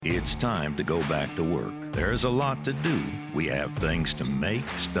It's time to go back to work. There's a lot to do. We have things to make,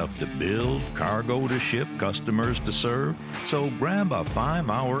 stuff to build, cargo to ship, customers to serve. So grab a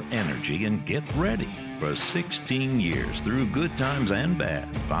 5-Hour Energy and get ready. For 16 years, through good times and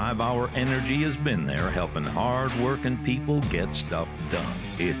bad, 5-Hour Energy has been there helping hard-working people get stuff done.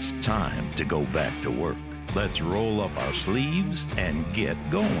 It's time to go back to work. Let's roll up our sleeves and get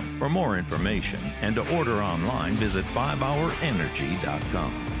going. For more information and to order online, visit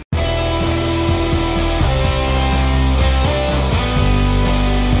 5hourenergy.com.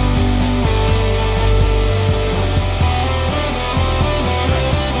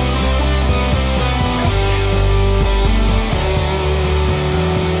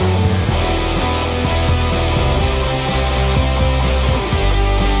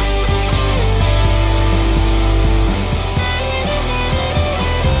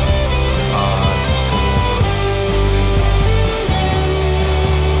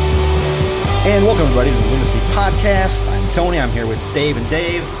 And welcome, everybody, to the Lunacy Podcast. I'm Tony. I'm here with Dave and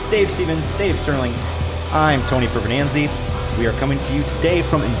Dave. Dave Stevens, Dave Sterling. I'm Tony Pervenanzi. We are coming to you today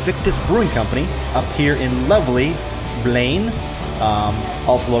from Invictus Brewing Company up here in lovely Blaine.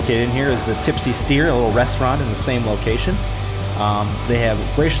 Also located in here is the Tipsy Steer, a little restaurant in the same location. They have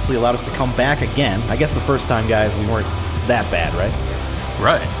graciously allowed us to come back again. I guess the first time, guys, we weren't that bad, right?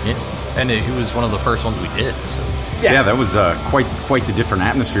 Right, yeah. And it was one of the first ones we did, so... Yeah, that was quite the different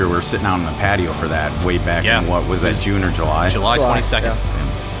atmosphere. We were sitting out on the patio for that way back in, what was that, June or July? July 22nd.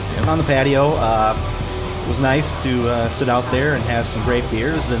 Yeah. On the patio. It was nice to sit out there and have some great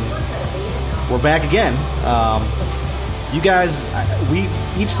beers, and we're back again. You guys, we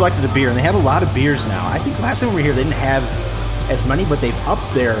each selected a beer, and they have a lot of beers now. I think last time we were here, they didn't have as many, but they've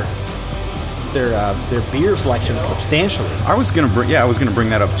upped their beer selection substantially. I was gonna bring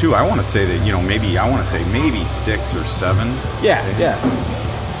that up too. I want to say that maybe 6 or 7.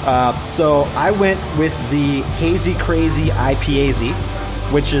 Yeah. So I went with the Hazy Crazy IPAZ,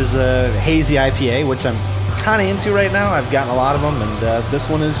 which is a hazy IPA, which I'm kind of into right now. I've gotten a lot of them, and this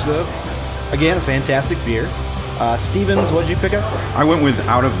one is again a fantastic beer. Stevens, what did you pick up? I went with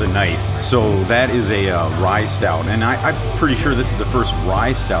Out of the Night. So that is a rye stout, and I'm pretty sure this is the first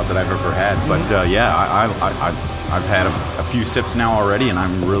rye stout that I've ever had. But I've had a few sips now already, and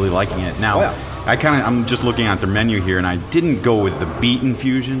I'm really liking it. Now, I'm just looking at their menu here, and I didn't go with the beet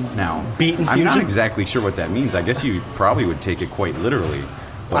infusion. Now, I'm not exactly sure what that means. I guess you probably would take it quite literally.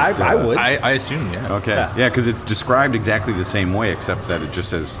 But, I would. I assume, yeah. Okay. Yeah, because it's described exactly the same way, except that it just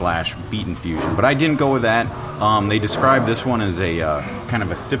says /beet infusion. But I didn't go with that. They described this one as a kind of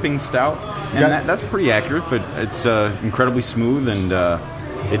a sipping stout, and that's pretty accurate. But it's incredibly smooth, and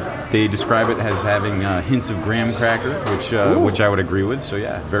they describe it as having hints of graham cracker, which I would agree with. So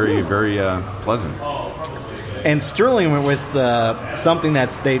yeah, very very pleasant. And Sterling went with something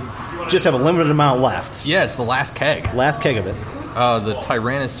they just have a limited amount left. Yeah, it's the last keg. Last keg of it. The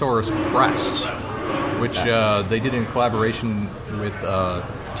Tyrannosaurus Press, which they did in collaboration with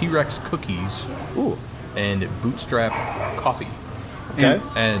T-Rex Cookies and Bootstrap Coffee. Okay.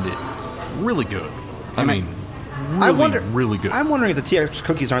 And really good. Really good. I'm wondering if the T-Rex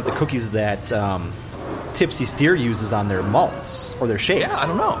Cookies aren't the cookies that Tipsy Steer uses on their malts or their shakes. Yeah, I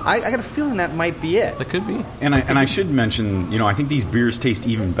don't know. I got a feeling that might be it. That could be. And I should mention, I think these beers taste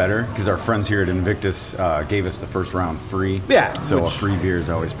even better because our friends here at Invictus gave us the first round free. Yeah. So a free beer is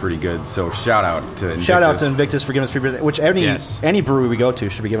always pretty good. So shout out to Invictus. Shout out to Invictus for giving us free beers, which any brewery we go to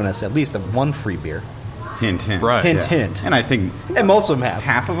should be giving us at least one free beer. Hint, hint. Right. Hint. And I think... And most of them have.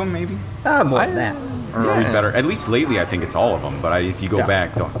 Half of them, maybe? More than that. Or are we better? At least lately, I think it's all of them. But if you go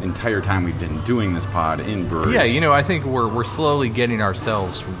back the entire time we've been doing this pod in breweries... Yeah, I think we're slowly getting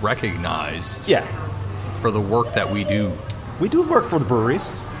ourselves recognized for the work that we do. We do work for the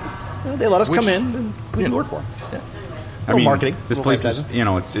breweries. They let us come in, and we do work for them. Yeah. I mean, marketing. This place is,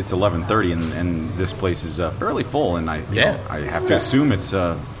 it's 11:30, and this place is fairly full, and I have to assume it's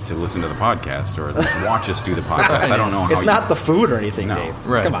to listen to the podcast, or at least watch us do the podcast. I don't know how it's not the food or anything, Dave.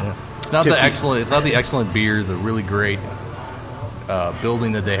 Right. Come on. Yeah. It's not the excellent beer, the really great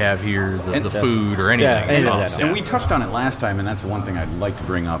building that they have here, the food or anything. And we touched on it last time, and that's the one thing I'd like to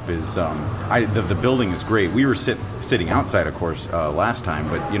bring up is the building is great. We were sitting outside, of course, last time,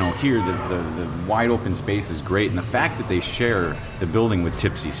 but here the wide open space is great, and the fact that they share the building with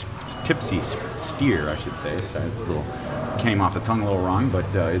Tipsy Steer, I should say. Sorry, came off the tongue a little wrong, but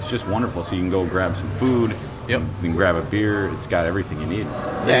it's just wonderful. So you can go grab some food. Yep. You can grab a beer. It's got everything you need.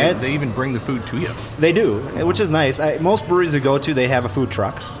 Yeah, they even bring the food to you. They do, which is nice. Most breweries we go to, they have a food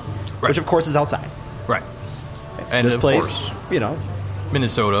truck, which of course is outside. Right. And this place,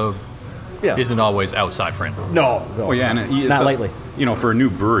 Minnesota, isn't always outside friendly. No. Well, yeah, and it's not lately. For a new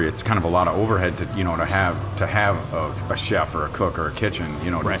brewery, it's kind of a lot of overhead to have a chef or a cook or a kitchen,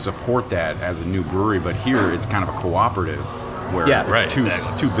 to support that as a new brewery. But here, it's kind of a cooperative where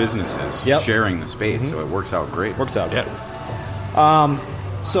it's two businesses sharing the space, so it works out great. Works out. Yeah.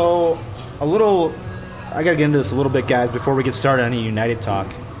 So I got to get into this a little bit, guys, before we get started on any United talk,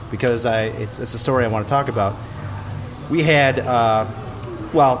 because it's a story I want to talk about. We had a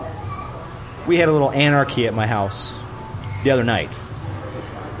little anarchy at my house the other night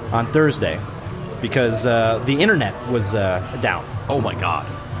on Thursday because the internet was down. Oh my God!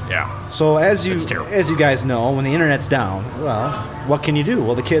 Yeah. So as you guys know, when the internet's down, well, what can you do?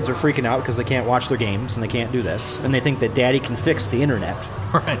 Well, the kids are freaking out because they can't watch their games and they can't do this, and they think that Daddy can fix the internet.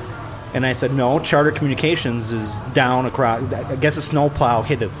 Right. And I said, no, Charter Communications is down across. I guess a snowplow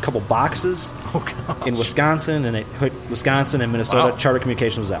hit a couple boxes in Wisconsin, and it hit Wisconsin and Minnesota. Wow. Charter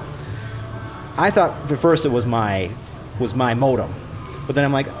Communications was down. I thought at first it was my modem, but then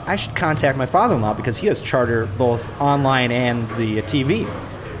I'm like, I should contact my father-in-law because he has Charter both online and the TV.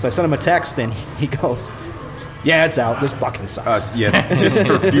 So I sent him a text, and he goes, yeah, it's out. This fucking sucks. Just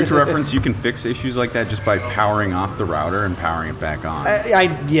for future reference, you can fix issues like that just by powering off the router and powering it back on.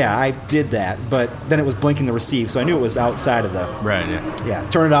 I did that, but then it was blinking the receive, so I knew it was outside of the... Right, yeah. Yeah,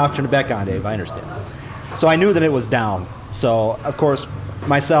 turn it off, turn it back on, Dave. I understand. So I knew that it was down. So, of course,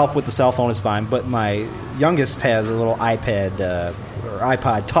 myself with the cell phone is fine, but my youngest has a little iPad or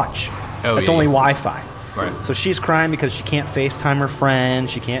iPod Touch. It's only Wi-Fi. Right. So she's crying because she can't FaceTime her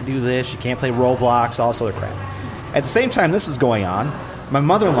friends, she can't do this, she can't play Roblox, all this other crap. At the same time this is going on, my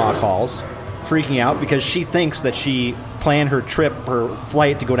mother-in-law calls, freaking out because she thinks that she planned her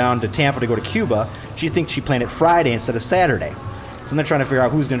flight to go down to Tampa to go to Cuba. She thinks she planned it Friday instead of Saturday. So they're trying to figure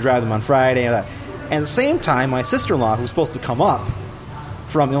out who's going to drive them on Friday. And at the same time, my sister-in-law, who's supposed to come up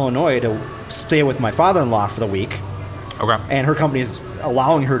from Illinois to stay with my father-in-law for the week, and her company is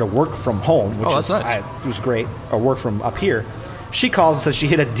allowing her to work from home, which was great, or work from up here. She calls and says she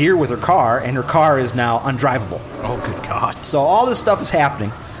hit a deer with her car, and her car is now undrivable. Oh, good God. So all this stuff is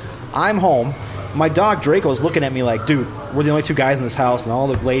happening. I'm home. My dog Draco is looking at me like, dude, we're the only two guys in this house, and all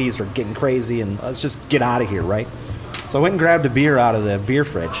the ladies are getting crazy, and let's just get out of here, right? So I went and grabbed a beer out of the beer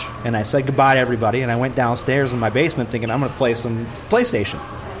fridge, and I said goodbye to everybody, and I went downstairs in my basement thinking I'm going to play some PlayStation.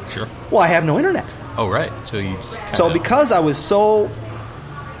 Sure. Well, I have no internet. Oh, right. So you just So because I was so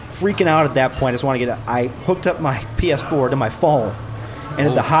freaking out at that point, I hooked up my PS4 to my phone and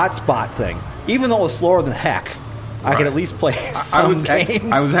did the hotspot thing. Even though it was slower than heck, I could at least play some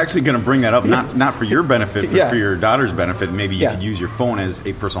games. I was actually going to bring that up, not for your benefit, but for your daughter's benefit. Maybe you could use your phone as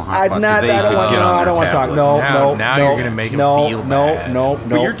a personal hotspot I don't want to talk. Now you're going to make him feel bad.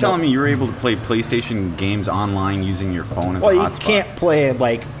 But you're telling me you're able to play PlayStation games online using your phone as a hotspot? Well, you can't play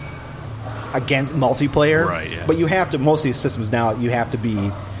like against multiplayer, right? Yeah. But you have to. Most of these systems now, you have to be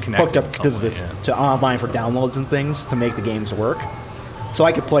hooked up to online for downloads and things to make the games work. So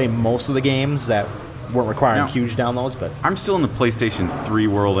I could play most of the games that weren't requiring huge downloads, but I'm still in the PlayStation 3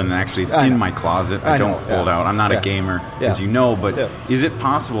 world, and actually it's in my closet. I don't pull it out. I'm not a gamer, as you know, but is it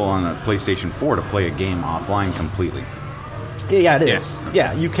possible on a PlayStation 4 to play a game offline completely? Yeah, it is.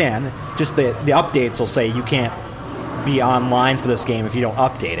 Yeah, you can. Just the updates will say you can't be online for this game if you don't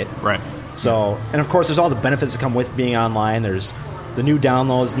update it. Right. So, and of course, there's all the benefits that come with being online. There's the new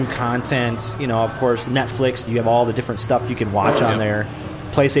downloads, new content. Of course, Netflix. You have all the different stuff you can watch on there.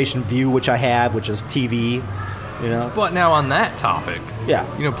 PlayStation View, which I have, which is TV. But now on that topic,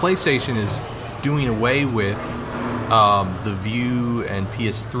 PlayStation is doing away with the View and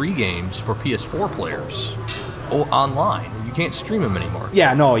PS3 games for PS4 players online. You can't stream them anymore.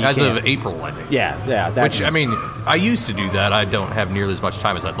 Yeah, no, you can't. As of April, I think. Yeah. Which, I used to do that. I don't have nearly as much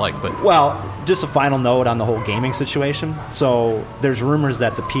time as I'd like. But just a final note on the whole gaming situation. So there's rumors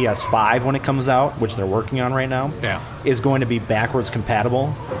that the PS5, when it comes out, which they're working on right now, is going to be backwards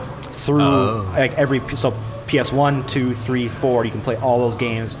compatible through so PS1, 2, 3, 4, you can play all those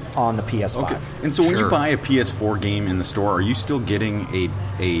games on the PS5. Okay. And so when you buy a PS4 game in the store, are you still getting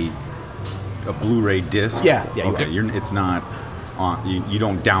a Blu-ray disc? Yeah. Okay. It's not on. You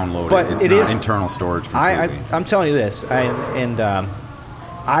don't download but it. It's not internal storage. I'm telling you this,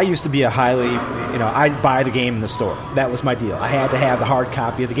 I used to be a highly, I'd buy the game in the store. That was my deal. I had to have the hard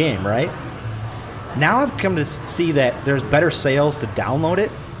copy of the game, right? Now I've come to see that there's better sales to download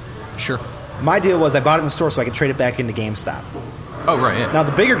it. Sure. My deal was I bought it in the store so I could trade it back into GameStop. Oh, right, yeah. Now,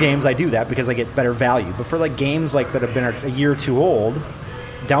 the bigger games, I do that because I get better value. But for games that have been a year or two old,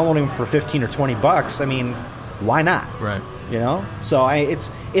 downloading them for $15 or $20, why not? Right. So it's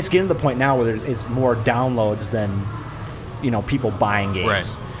getting to the point now where it's more downloads than people buying games.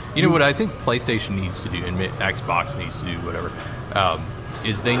 Right. You know what I think PlayStation needs to do, and Xbox needs to do, whatever,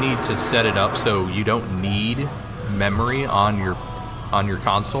 is they need to set it up so you don't need memory on your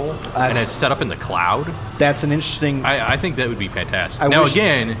console, and it's set up in the cloud. That's an interesting... I think that would be fantastic. Now,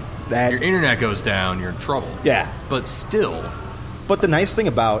 again, your internet goes down, you're in trouble. Yeah. But still... But the nice thing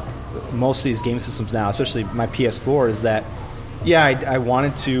about most of these game systems now, especially my PS4, is that, I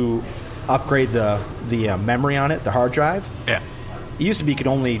wanted to upgrade the memory on it, the hard drive. Yeah. It used to be you could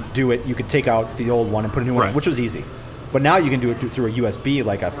only do it, you could take out the old one and put a new one in, which was easy. But now you can do it through a USB,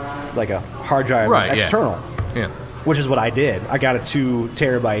 like a hard drive external. Yeah. Which is what I did. I got a 2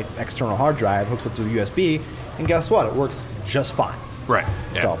 terabyte external hard drive, hooks up to the USB, and guess what? It works just fine. Right.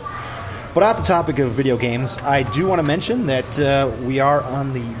 Yeah. So, but on the topic of video games, I do want to mention that we are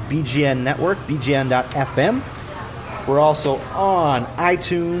on the BGN network, bgn.fm. We're also on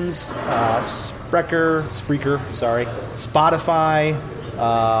iTunes, Spreaker, Spotify,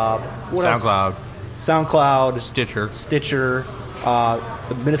 what SoundCloud. else? SoundCloud, Stitcher,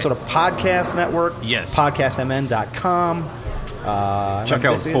 the Minnesota Podcast Network, podcastmn.com. Check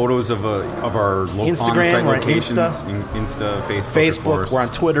out photos of our Instagram, on-site locations, Insta, Facebook. We're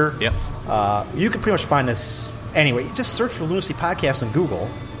on Twitter. Yep. You can pretty much find us anyway. Just search for Lunacy Podcast on Google.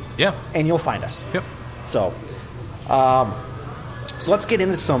 Yeah. And you'll find us. Yep. So let's get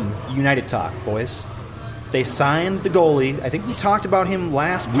into some United talk, boys. They signed the goalie. I think we talked about him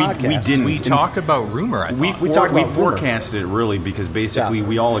last podcast. We didn't. We talked about rumor. We forecasted it really because basically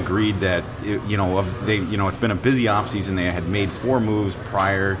we all agreed that it's been a busy offseason. They had made 4 moves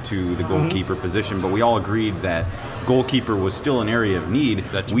prior to the goalkeeper position, but we all agreed that goalkeeper was still an area of need.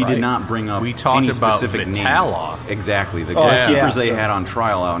 We did not bring up any specific Vitala. names. Exactly, the goalkeepers they had on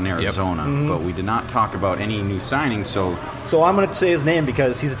trial out in Arizona, but we did not talk about any new signings. So I'm going to say his name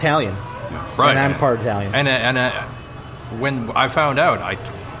because he's Italian. Right. And I'm part Italian. And when I found out,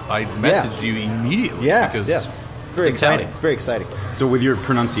 I messaged you immediately. Yes. Very exciting. It's very exciting. So with your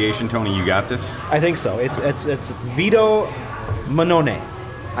pronunciation, Tony, you got this? I think so. It's Vito Mannone,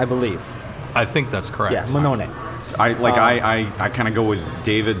 I believe. I think that's correct. Yeah, Mannone. I kind of go with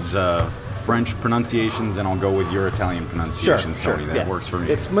David's French pronunciations, and I'll go with your Italian pronunciations, Tony. That works for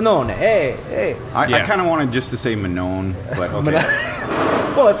me. It's Mannone. Hey. I kind of wanted just to say Manone, but okay.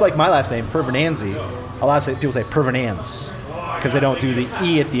 Well, it's like my last name, Pervenanzi. A lot of people say Pervenans because they don't do the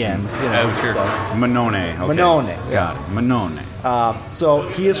E at the end. Sure. So. Mannone. Okay. Mannone. Got it. Mannone. So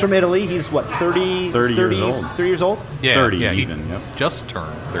he is from Italy. He's, 30 years old? 30 years old? Yeah. 30 even. Yep. Just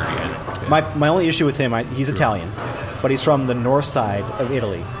turned 30, I think. Yeah. My only issue with him, he's Italian, but he's from the north side of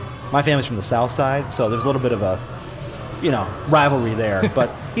Italy. My family's from the south side, so there's a little bit of a, rivalry there. But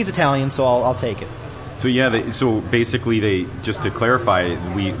he's Italian, so I'll take it. So basically, just to clarify,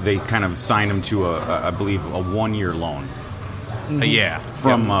 they kind of signed him to I believe a 1-year loan.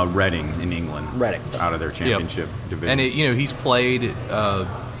 From Reading in England. Reading out of their championship division. And he's played. He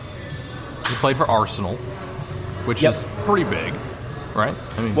played for Arsenal, which is pretty big, right?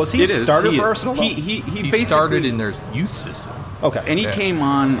 I mean, was he started for Arsenal? He basically started in their youth system. Okay, and he came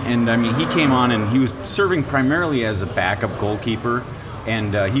on, and he was serving primarily as a backup goalkeeper.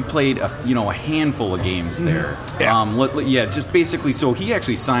 And he played a handful of games there. Just basically. So he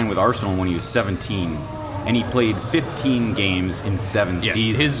actually signed with Arsenal when he was 17, and he played 15 games in 7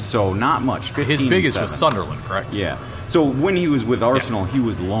 seasons. So not much. 15. His biggest was Sunderland, correct? Yeah. So when he was with Arsenal, he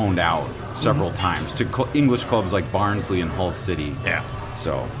was loaned out several times to English clubs like Barnsley and Hull City. Yeah.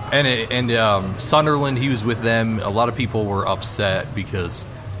 So and Sunderland, he was with them. A lot of people were upset because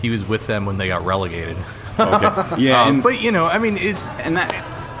he was with them when they got relegated. Okay. Yeah, but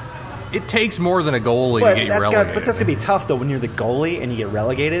it takes more than a goalie to get you relegated. But that's gonna be tough though when you're the goalie and you get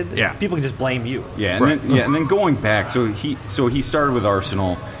relegated. Yeah, people can just blame you. Yeah, and then going back, so he started with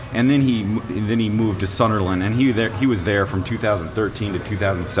Arsenal, and then he moved to Sunderland, and he was there from 2013 to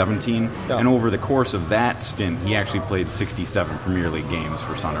 2017, and over the course of that stint, he actually played 67 Premier League games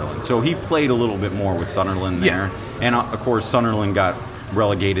for Sunderland. So he played a little bit more with Sunderland there, and of course Sunderland got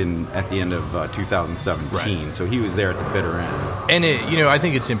relegated at the end of 2017, so he was there at the bitter end. And I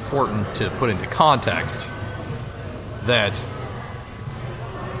think it's important to put into context that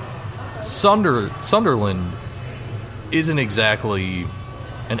Sunderland isn't exactly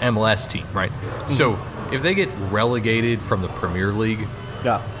an MLS team, right? Mm-hmm. So if they get relegated from the Premier League,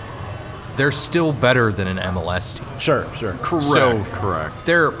 they're still better than an MLS team. Sure. Correct.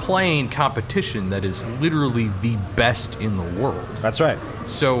 They're playing competition that is literally the best in the world. That's right.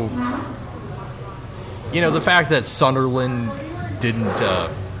 So, the fact that Sunderland didn't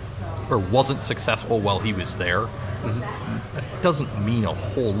or wasn't successful while he was there That doesn't mean a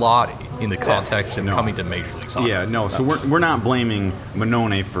whole lot in the context of coming to Major League Soccer. Yeah, no. So we're not blaming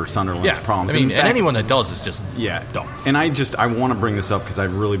Mannone for Sunderland's problems. I mean, and anyone that does is just dumb. And I want to bring this up because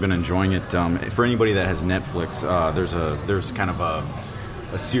I've really been enjoying it. For anybody that has Netflix, there's kind of a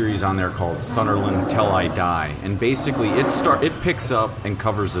series on there called Sunderland Till I Die, and basically it picks up and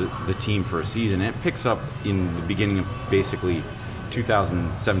covers the team for a season. It picks up in the beginning of basically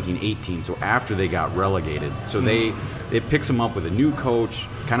 2017-18, so after they got relegated. So it picks them up with a new coach,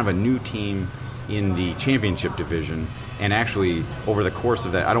 kind of a new team in the championship division, and actually over the course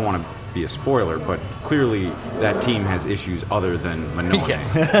of that, I don't want to be a spoiler, but clearly that team has issues other than Mannone.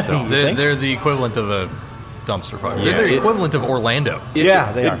 Yes. So they're the equivalent of a dumpster fire. Yeah, they're the equivalent of Orlando.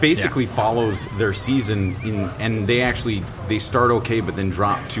 It basically follows their season, and they start okay, but then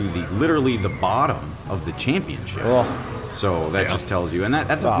drop to literally the bottom of the championship. Oh. So that just tells you, and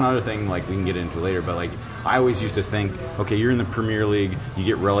that's another thing like we can get into later. But like I always used to think, okay, you're in the Premier League, you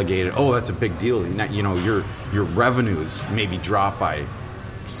get relegated. Oh, that's a big deal. Your revenues maybe drop by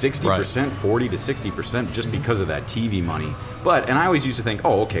 60%, 40 to 60% just because of that TV money. And I always used to think,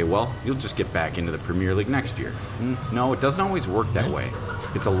 oh, okay, well, you'll just get back into the Premier League next year. No, it doesn't always work that way.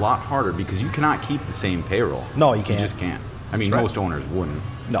 It's a lot harder because you cannot keep the same payroll. No, you can't. You just can't. I mean, most owners wouldn't.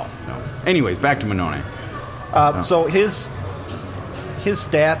 No. Anyways, back to Mannone. So his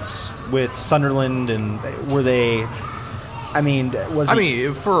stats with Sunderland, and were they? I mean,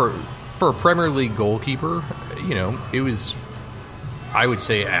 for a Premier League goalkeeper, it was, I would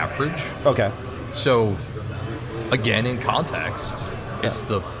say, average. Okay. So, again, in context, it's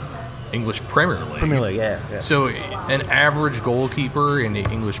the English Premier League. Premier League, yeah. So, an average goalkeeper in the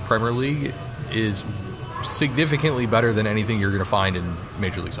English Premier League is significantly better than anything you're going to find in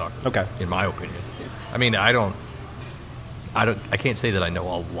Major League Soccer. Okay. In my opinion. I mean, I can't say that I know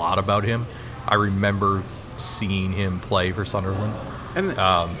a lot about him. I remember seeing him play for Sunderland,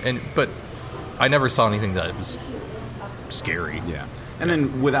 but I never saw anything that was scary. Yeah, and then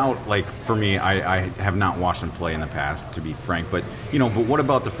for me, I have not watched him play in the past, to be frank. But but what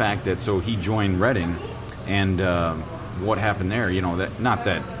about the fact that he joined Reading, and what happened there?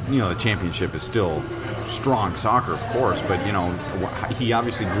 The championship is still strong soccer, of course, but he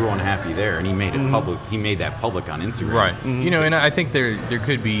obviously grew unhappy there, and he made it public. He made that public on Instagram, right? And I think there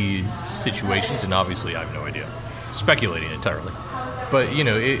could be situations, and obviously I have no idea, speculating entirely, but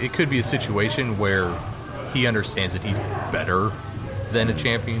it could be a situation where he understands that he's better than a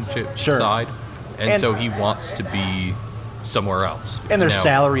championship side, and so he wants to be somewhere else. And there's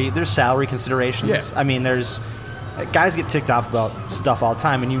salary considerations. Yeah. I mean, there's guys get ticked off about stuff all the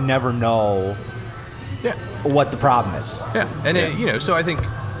time, and you never know. Yeah, what the problem is. Yeah, and so I think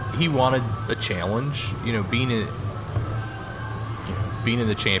he wanted a challenge. Being in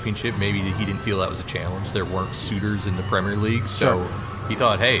the championship, maybe he didn't feel that was a challenge. There weren't suitors in the Premier League, so he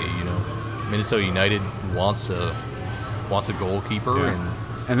thought, hey, Minnesota United wants a goalkeeper,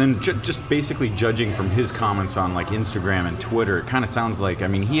 and then just basically judging from his comments on Instagram and Twitter, it kind of sounds like,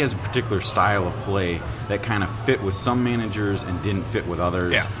 he has a particular style of play that kind of fit with some managers and didn't fit with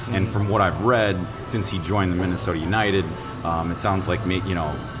others. Yeah. And from what I've read since he joined the Minnesota United, it sounds like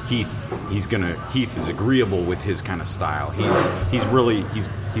Heath is agreeable with his kind of style.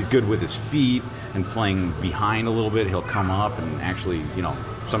 He's good with his feet and playing behind a little bit. He'll come up and actually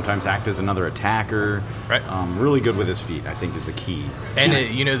sometimes act as another attacker. Right. Really good with his feet, I think, is the key. And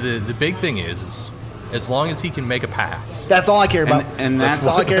the big thing is as long as he can make a pass. That's all I care about. And that's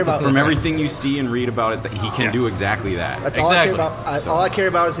all I care about. From everything you see and read about it, that he can do exactly that. That's all I care about. All I care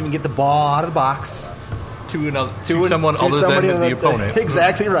about is he can get the ball out of the box to someone other than the opponent.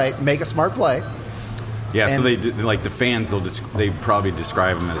 Exactly right. Make a smart play. Yeah, and so the fans, they probably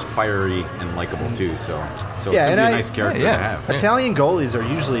describe him as fiery and likable too. So it's a nice character to have. Italian goalies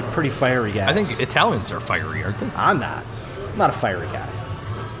are usually pretty fiery guys. I think Italians are fiery, aren't they? I'm not a fiery guy.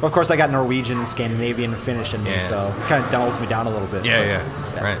 Well, of course, I got Norwegian and Scandinavian and Finnish in me, so it kind of dulls me down a little bit. Yeah.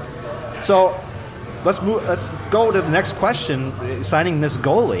 Right. So let's go to the next question. Signing this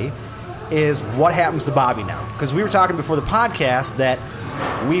goalie is what happens to Bobby now? Because we were talking before the podcast that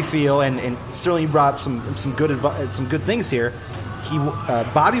we feel, and Sterling, you brought up some good things here.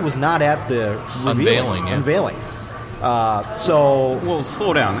 Bobby was not at the unveiling.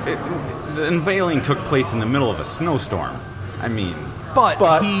 Slow down. The unveiling took place in the middle of a snowstorm. I mean, but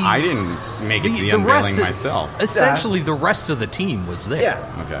I didn't make it to the unveiling myself. Essentially, the rest of the team was there.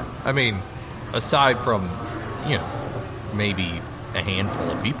 Yeah. Okay. I mean, aside from maybe a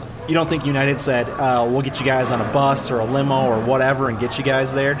handful of people. You don't think United said, we'll get you guys on a bus or a limo or whatever and get you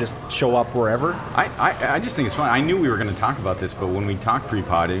guys there? Just show up wherever? I just think it's fun. I knew we were going to talk about this, but when we talked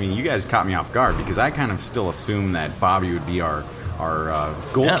pre-pod, I mean, you guys caught me off guard because I kind of still assumed that Bobby would be our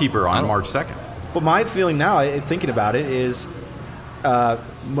goalkeeper on March 2nd. But my feeling now, thinking about it, is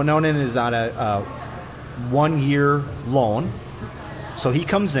Mononen is on a 1-year loan. So he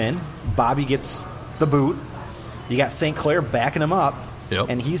comes in, Bobby gets the boot. You got St. Clair backing him up. Yep.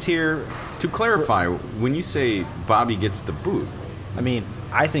 And he's here. To clarify, when you say Bobby gets the boot, I mean,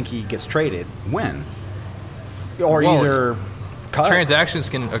 I think he gets traded. When? Or either cut. Transactions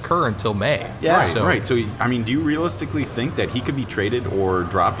can occur until May. Yeah. Right. So, I mean, do you realistically think that he could be traded or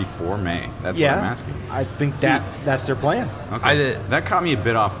dropped before May? That's what I'm asking. I think that's their plan. Okay. That caught me a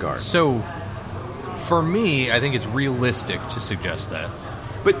bit off guard. So, for me, I think it's realistic to suggest that.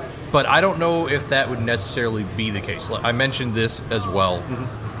 But I don't know if that would necessarily be the case. I mentioned this as well,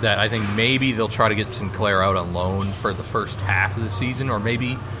 that I think maybe they'll try to get Sinclair out on loan for the first half of the season, or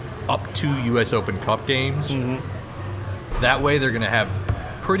maybe up to U.S. Open Cup games. That way they're going to have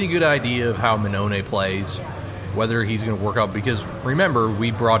a pretty good idea of how Minone plays, whether he's going to work out. Because, remember,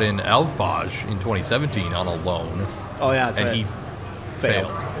 we brought in Elfbaj in 2017 on a loan. Oh, yeah, that's right. And he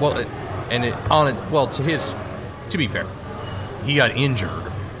failed. Well, to be fair, he got injured.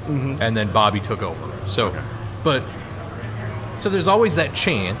 And then Bobby took over. So there's always that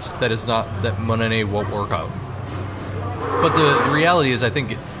chance that it's not that Monene won't work out. But the reality is, I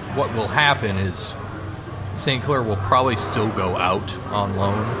think what will happen is St. Clair will probably still go out on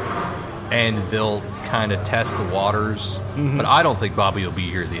loan, and they'll kind of test the waters. But I don't think Bobby will be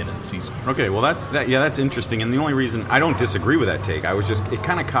here at the end of the season. Okay, well that's interesting. And the only reason I don't disagree with that take, it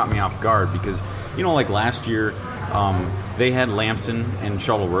kind of caught me off guard because like last year. They had Lamson and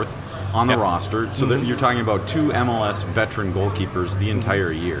Shuttleworth on the roster, so you're talking about 2 MLS veteran goalkeepers the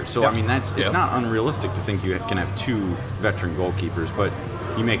entire year. So I mean, it's not unrealistic to think you can have 2 veteran goalkeepers, but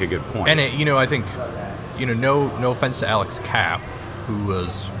you make a good point. And I think, no offense to Alex Kapp, who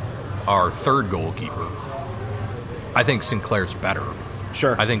was our third goalkeeper, I think Sinclair's better.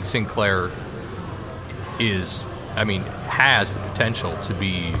 Sure. I think Sinclair has the potential to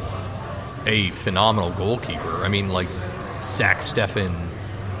be a phenomenal goalkeeper. I mean, like Zach Steffen,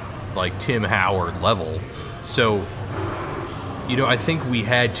 like Tim Howard level. So, I think we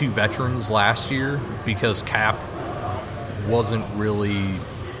had 2 veterans last year because Cap wasn't really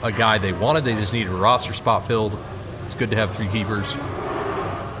a guy they wanted. They just needed a roster spot filled. It's good to have 3 keepers.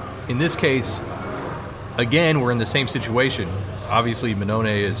 In this case, again, we're in the same situation. Obviously,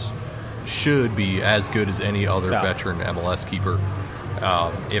 Minone should be as good as any other veteran MLS keeper,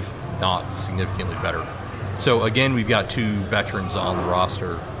 if not significantly better. So again, we've got 2 veterans on the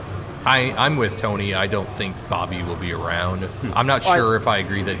roster. I'm with Tony. I don't think Bobby will be around. I'm not sure if I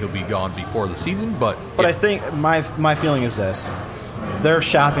agree that he'll be gone before the season, but I think my feeling is this: they're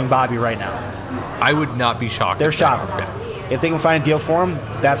shopping Bobby right now. I would not be shocked. They're shopping. If they can find a deal for him,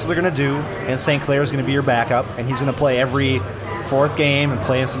 that's what they're going to do. And St. Clair is going to be your backup, and he's going to play every 4th game and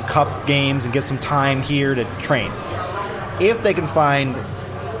play in some cup games and get some time here to train. If they can find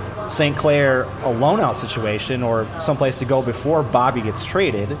St. Clair a loan-out situation or someplace to go before Bobby gets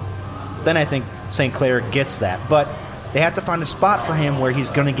traded, then I think St. Clair gets that. But they have to find a spot for him where he's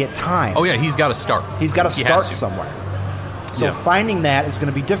going to get time. Oh, yeah, he's got to start. He's got to start somewhere. So finding that is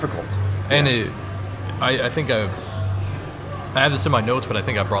going to be difficult. And I think I have this in my notes, but I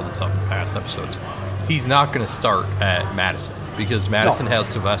think I brought this up in past episodes. He's not going to start at Madison because Madison has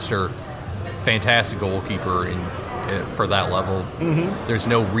Sylvester, fantastic goalkeeper for that level. There's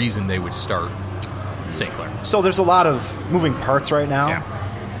no reason they would start St. Clair. So there's a lot of moving parts right now. Yeah.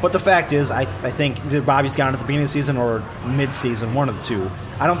 But the fact is, I think either Bobby's gone at the beginning of the season or mid-season, one of the 2.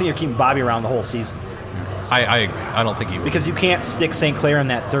 I don't think you're keeping Bobby around the whole season. I agree. I don't think he will. Because you can't stick St. Clair in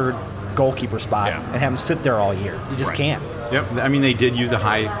that 3rd goalkeeper spot and have him sit there all year. You just can't. Yep. I mean, they did use a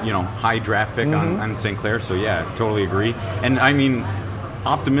high draft pick on St. Clair, so yeah, totally agree. And I mean,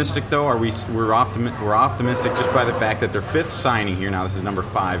 optimistic though, we're optimistic just by the fact that their 5th signing here. Now this is number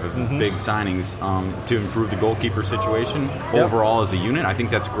 5 of big signings to improve the goalkeeper situation overall as a unit. I think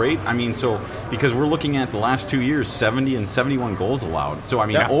that's great. I mean, so because we're looking at the last 2 years, 70 and 71 goals allowed. So I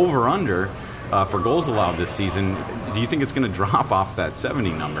mean, over under for goals allowed this season. Do you think it's going to drop off that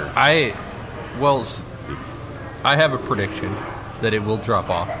 70 number? I have a prediction that it will drop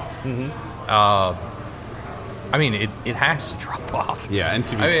off. I mean, it has to drop off. Yeah, and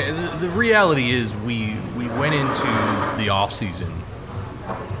the reality is we went into the offseason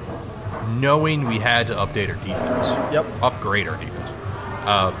knowing we had to update our defense. Upgrade our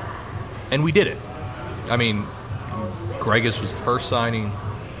defense. And we did it. I mean, Gregus was the first signing.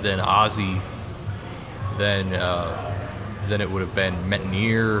 then Ozzy, then it would have been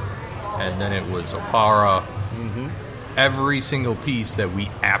Metnier, and then it was Opara. Mm-hmm. Every single piece that we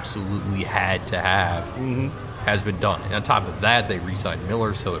absolutely had to have has been done. And on top of that, they re-signed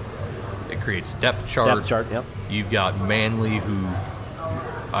Miller, so it creates a depth chart. Depth chart, yep. You've got Manley, who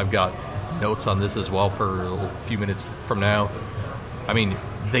I've got notes on this as well for a few minutes from now. I mean,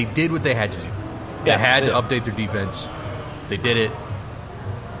 they did what they had to do. They had to update their defense. They did it.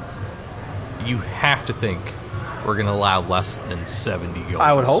 You have to think we're going to allow less than 70 goals.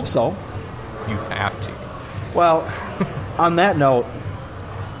 I would hope so. You have to. Well, on that note,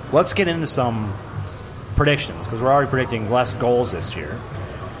 let's get into some predictions, because we're already predicting less goals this year.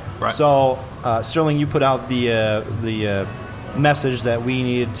 Right. So, Sterling, you put out the message that we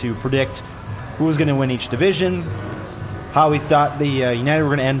needed to predict who was going to win each division, how we thought the United were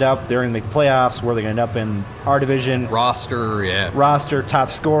going to end up. They're going to make the playoffs. Where they're going to end up in our division. Roster, top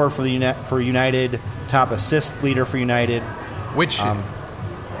scorer for United, top assist leader for United. Which,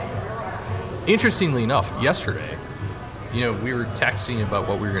 interestingly enough, yesterday, we were texting about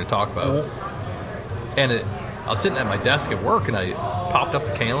what we were going to talk about, and I was sitting at my desk at work, and I popped up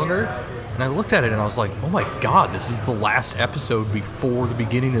the calendar, and I looked at it, and I was like, oh my God, this is the last episode before the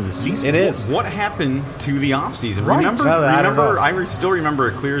beginning of the season. It is. What happened to the offseason? Right. I still remember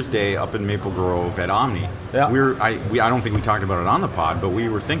a clear as day up in Maple Grove at Omni. Yeah. I don't think we talked about it on the pod, but we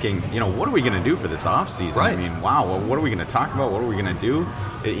were thinking, what are we going to do for this offseason? Right. I mean, wow, well, what are we going to talk about? What are we going to do?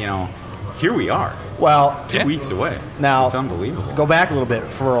 Here we are. Well, 2 weeks away. Now, it's unbelievable. Go back a little bit.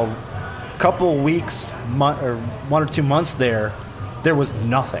 For a couple weeks, or 1 or 2 months there was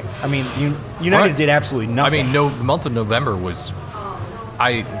nothing. I mean, United did absolutely nothing. I mean, the month of November was...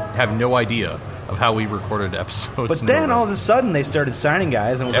 I have no idea of how we recorded episodes. But then all of a sudden they started signing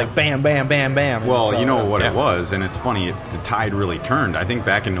guys, and it was like bam, bam, bam, bam. Well, you know what it was, and it's funny, the tide really turned. I think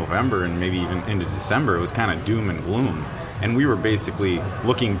back in November and maybe even into December, it was kind of doom and gloom. And we were basically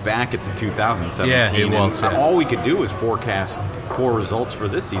looking back at the 2017, all we could do was forecast poor results for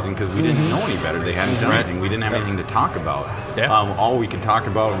this season because we didn't know any better. They hadn't done anything. We didn't have anything to talk about. Yeah. All we could talk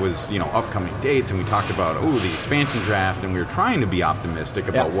about was upcoming dates, and we talked about the expansion draft, and we were trying to be optimistic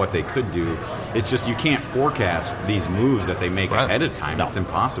about what they could do. It's just you can't forecast these moves that they make ahead of time. No. It's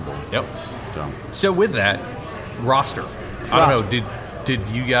impossible. Yep. So with that roster, I don't know. Did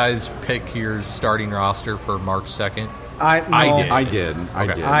you guys pick your starting roster for March 2nd? I did.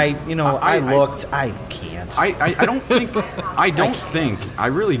 I looked. I can't. I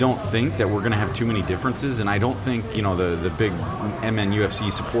really don't think that we're going to have too many differences, and I don't think the big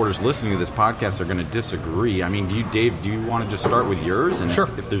MNUFC supporters listening to this podcast are going to disagree. I mean, Dave, do you want to just start with yours, and sure.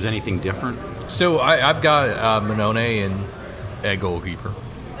 if there's anything different? So I've got Manone at goalkeeper.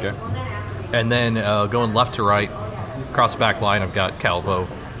 Okay. And then going left to right, across the back line, I've got Calvo.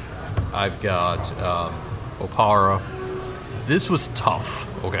 I've got Opara. This was tough,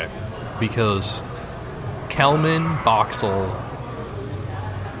 because Kelman, Boxall,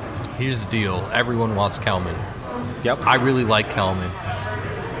 here's the deal. Everyone wants Kelman. Yep. I really like Kelman.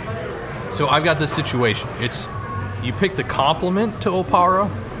 So I've got this situation. It's you pick the complement to Opara,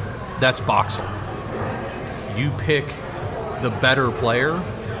 that's Boxall. You pick the better player,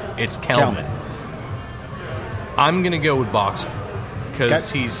 it's Kelman. I'm going to go with Boxall.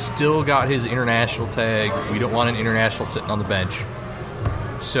 Because he's still got his international tag. We don't want an international sitting on the bench.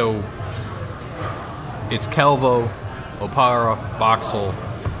 So it's Calvo, Opara, Boxall,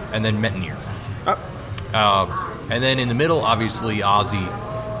 and then Metnier. And then in the middle, obviously, Ozzy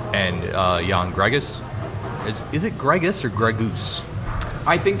and Jan Gregus. Is it Gregus or Gregus?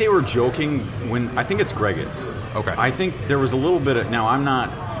 I think they were joking I think it's Gregus. Okay. I think there was a little bit of... Now, I'm not...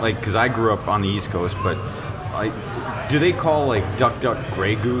 because I grew up on the East Coast, but... do they call duck duck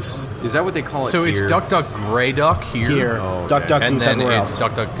gray goose? Is that what they call it? So here? It's duck duck gray duck here. Oh, okay. Duck duck goose everywhere else. And then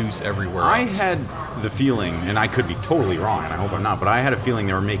it's duck duck goose everywhere I else. had the feeling, and I could be totally wrong, and I hope I'm not, but I had a feeling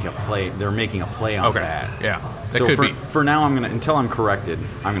they were making a play. They were making a play on that. Yeah, that so could be. For now, until I'm corrected,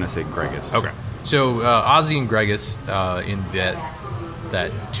 I'm gonna say Gregus. Okay. So Ozzy and Gregus in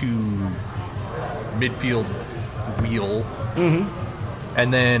that two midfield wheel. Mm-hmm.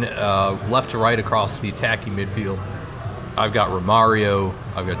 And then left to right across the attacking midfield, I've got Romario,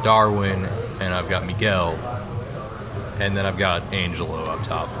 I've got Darwin, and I've got Miguel. And then I've got Angelo up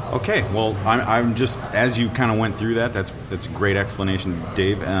top. Okay, well, I'm just, as you kind of went through that's a great explanation,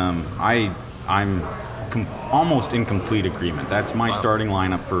 Dave. I'm almost in complete agreement. That's my starting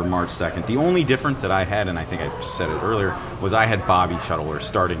lineup for March 2nd. The only difference that I had, and I think I just said it earlier, was I had Bobby Shuttler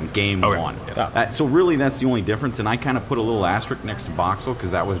starting game one. Yeah. So really, that's the only difference, and I kind of put a little asterisk next to Boxall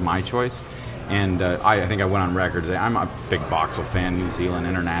because that was my choice. And I think I went on record saying I'm a big Boxall fan, New Zealand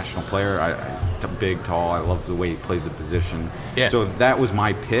international player. Big, tall. I love the way he plays the position. Yeah. So that was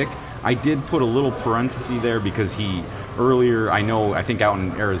my pick. I did put a little parenthesis there because I think out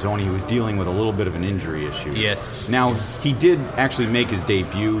in Arizona, he was dealing with a little bit of an injury issue. Yes. Now, he did actually make his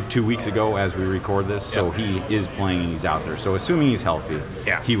debut 2 weeks ago as we record this, so he is playing and he's out there. So assuming he's healthy,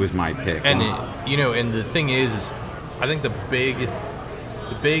 he was my pick. And, and the thing is I think the big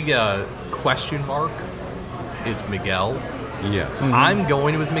question mark is Miguel. Yes. Mm-hmm. I'm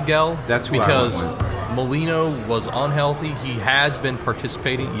going with Miguel. That's because Molino was unhealthy. He has been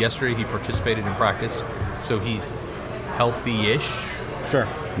participating. Yesterday he participated in practice, so he's healthy-ish. Sure.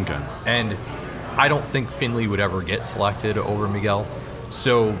 Okay. And I don't think Finley would ever get selected over Miguel.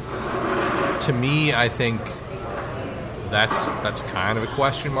 So to me, I think that's kind of a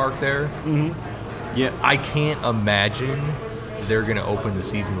question mark there. Mm-hmm. Yeah, I can't imagine they're going to open the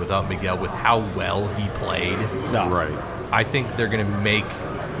season without Miguel with how well he played. No. Right. I think they're going to make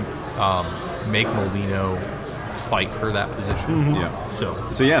Molino fight for that position. Mm-hmm.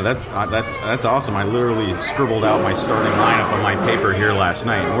 Yeah. So yeah, that's awesome. I literally scribbled out my starting lineup on my paper here last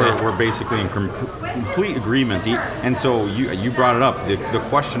night. We're basically in complete agreement. And so you brought it up. The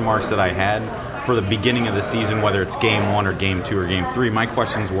question marks that I had for the beginning of the season, whether it's game 1 or game 2 or game 3, my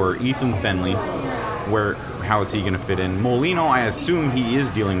questions were Ethan Finley, how is he going to fit in? Molino, I assume he is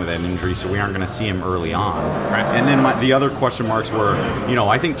dealing with that injury, so we aren't going to see him early on. Right. And then the other question marks were,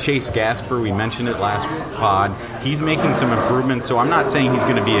 I think Chase Gasper, we mentioned it last pod, he's making some improvements, so I'm not saying he's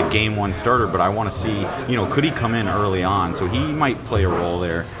going to be a game 1 starter, but I want to see, could he come in early on? So he might play a role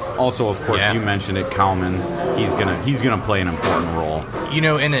there. Also, of course, you mentioned it, Kalman, he's gonna play an important role.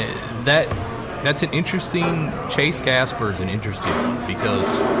 And that's an interesting. Chase Gasper is an interesting one because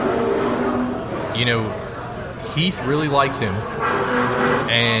Heath really likes him,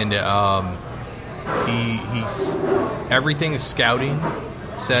 and he's everything is scouting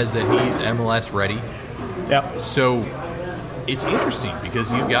says that he's MLS ready. Yep. So it's interesting because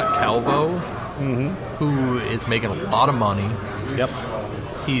you've got Calvo, who is making a lot of money. Yep.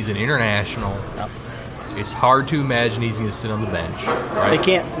 He's an international. Yep. It's hard to imagine he's going to sit on the bench. Right?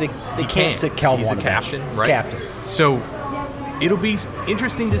 They can't sit Calvo on the bench. He's a captain, He's right? captain. So it'll be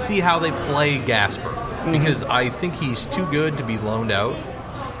interesting to see how they play Gasper. Because I think he's too good to be loaned out,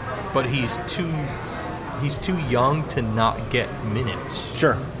 but he's too young to not get minutes.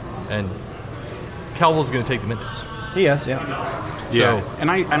 Sure. And Calvo's going to take the minutes. He is, yeah. Yeah,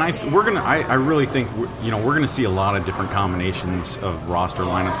 so, I really think we're gonna see a lot of different combinations of roster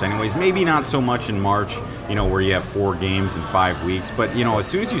lineups. Anyways, maybe not so much in March, where you have 4 games in 5 weeks. But as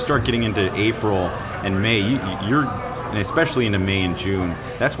soon as you start getting into April and May, and especially into May and June,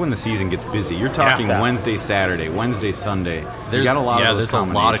 that's when the season gets busy. You're talking Wednesday, Saturday, Wednesday, Sunday. You got a lot of those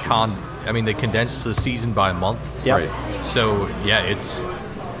combinations. They condensed the season by a month. Yep. Right. So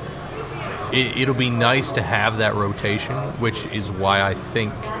it'll be nice to have that rotation, which is why I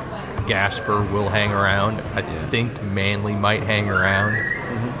think Gasper will hang around. I think Manley might hang around.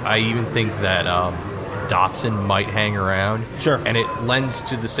 Mm-hmm. I even think that Dotson might hang around. Sure. And it lends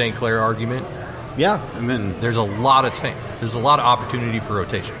to the St. Clair argument. Yeah. And then there's a lot of opportunity for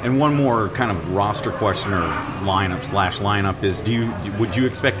rotation. And one more kind of roster question or lineup is: would you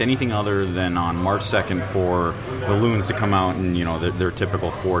expect anything other than on March 2nd for the Loons to come out and their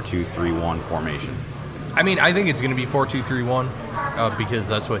typical 4-2-3-1 formation? I think it's going to be 4-2-3-1 because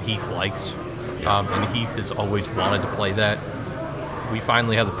that's what Heath likes, and Heath has always wanted to play that. We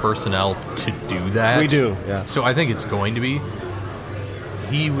finally have the personnel to do that. We do, yeah. So I think it's going to be.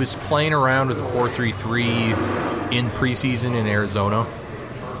 He was playing around with the 4-3-3 in preseason in Arizona.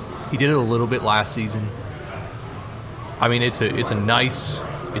 He did it a little bit last season. It's a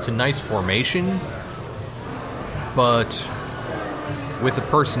nice formation, but with the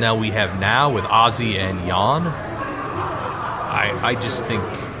personnel we have now with Ozzy and Jan, I just think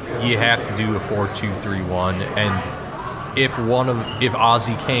you have to do a 4-2-3-1, and if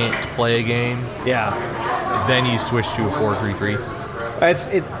Ozzy can't play a game, then you switch to a 4-3-3.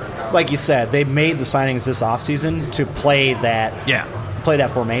 Like you said, they made the signings this offseason to play that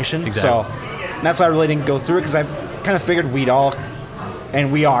formation. Exactly. So that's why I really didn't go through it, because I kind of figured we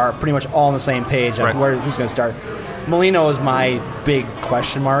are pretty much all on the same page on who's going to start. Molino is my big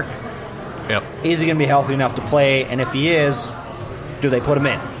question mark. Yep. Is he going to be healthy enough to play? And if he is, do they put him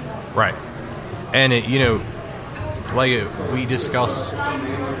in? Right. And like we discussed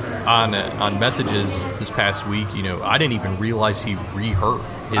on messages this past week, I didn't even realize he re-hurt.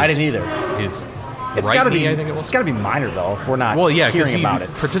 I didn't either. It's got to be. I think it was. It's got to be minor though. If we're not hearing about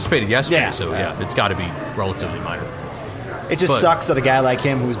it, participated yesterday, it's got to be relatively minor. It just sucks that a guy like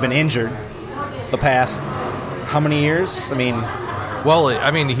him who's been injured the past how many years? I mean... Well,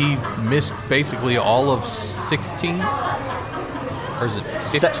 he missed basically all of 16, or is it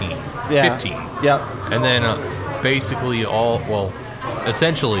 15? 15. Yep. And then basically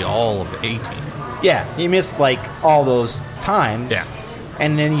essentially all of 18. Yeah, he missed like all those times. Yeah.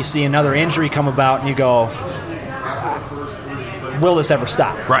 And then you see another injury come about, and you go, will this ever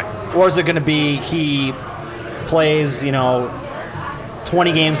stop? Right. Or is it going to be he plays,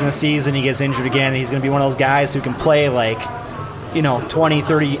 20 games in a season, he gets injured again, and he's going to be one of those guys who can play like, 20,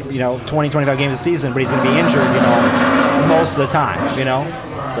 30, 20, 25 games a season, but he's going to be injured, most of the time,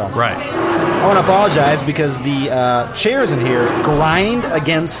 So right. I want to apologize because the chairs in here grind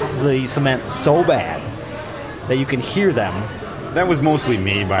against the cement so bad that you can hear them. That was mostly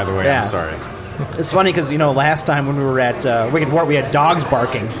me, by the way. Yeah. I'm sorry. It's funny because, last time when we were at Wicked Wart, we had dogs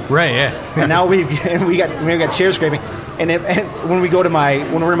barking. Right, yeah. And now we got chairs scraping. And when we're in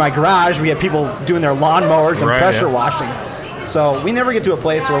my garage, we have people doing their lawnmowers and pressure washing. So we never get to a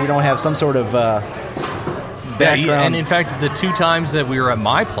place where we don't have some sort of background. Yeah, and in fact, the 2 times that we were at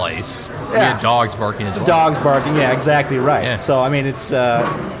my place, we had dogs barking as well. Dogs barking, yeah, exactly right. Yeah. So, I mean, it's like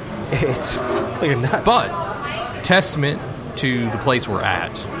nuts. But, testament to the place we're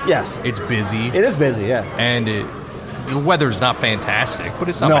at. Yes. It's busy. It is busy, yeah. And the weather's not fantastic, but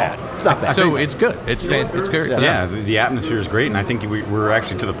it's not bad. It's not bad. So it's good. It's good. Yeah, the atmosphere is great, and I think we're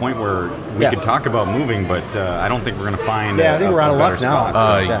actually to the point where we could talk about moving, but I don't think we're going to find. Yeah, I think we're out of luck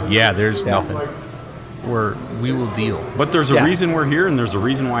now. There's nothing. We will deal. But there's a reason we're here, and there's a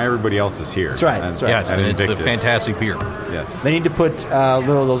reason why everybody else is here. That's right. Yes, and it's the fantastic beer. Yes. They need to put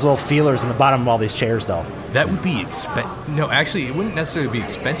those little feelers in the bottom of all these chairs, though. That would be expensive. No, actually, it wouldn't necessarily be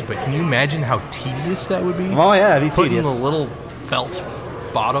expensive, but can you imagine how tedious that would be? Oh, yeah, it'd be tedious. Putting the little felt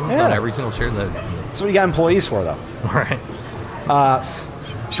bottoms on every single chair. That's what you got employees for, though. Right.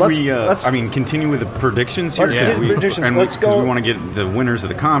 Should we continue with the predictions here? Let's go. We want to get the winners of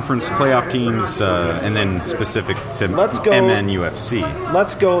the conference, playoff teams, and then specific to MN UFC.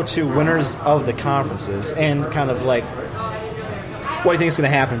 Let's go to winners of the conferences and kind of like what do you think is going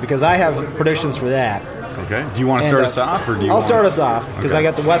to happen? Because I have predictions for that. Okay. Do you want to start us off, or do you? I'll start us off because I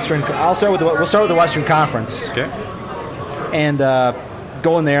got the Western. We'll start with the Western Conference. Okay. And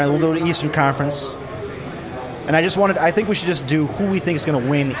go in there, and we'll go to Eastern Conference. And I think we should just do who we think is going to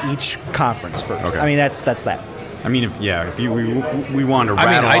win each conference first. Okay. I mean, that's that. I mean, if we want to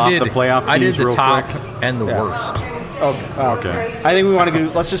rattle off the playoff teams I did the real top quick. And the worst. Okay. I think we want to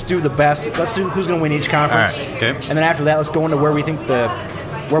do. Let's just do the best. Let's do who's going to win each conference. All right. Okay. And then after that, let's go into where we think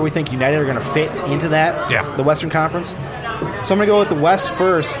United are going to fit into that. Yeah. The Western Conference. So I'm going to go with the West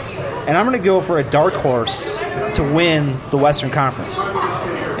first, and I'm going to go for a dark horse to win the Western Conference,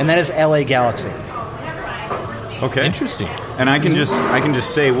 and that is LA Galaxy. Okay. Interesting. And I can just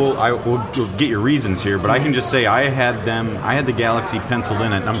say, we'll get your reasons here, but I can just say I had the Galaxy penciled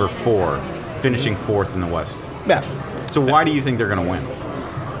in at number 4, finishing 4th in the West. Yeah. So why do you think they're going to win?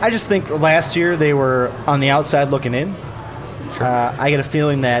 I just think last year they were on the outside looking in. Sure. I get a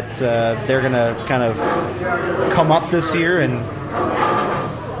feeling that they're going to kind of come up this year and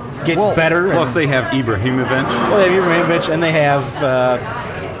get better. Plus, they have Ibrahimovic. Well, they have Ibrahimovic, and they have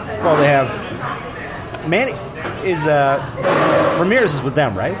Manny. Ramirez is with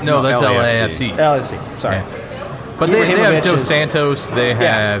them, right? No, that's LAFC. LAFC, sorry. Yeah. But they have Dos Santos. They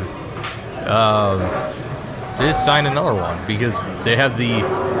have. They just signed another one because they have the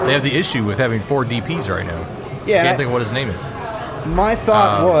issue with having 4 DPs right now. Yeah, I can't think of what his name is. My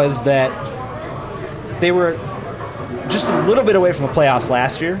thought was that they were just a little bit away from the playoffs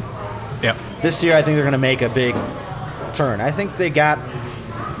last year. Yep. This year, I think they're going to make a big turn. I think there's a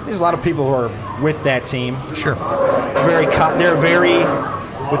lot of people who are with that team. Sure. They're very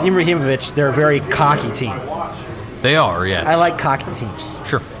with Ibrahimovic. They're a very cocky team. They are, yeah. I like cocky teams.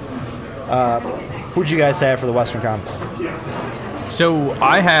 Sure. Who'd you guys have for the Western Conference? So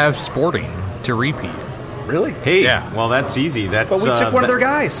I have Sporting to repeat. Really? Hey, yeah. Well, that's easy. But we took one of their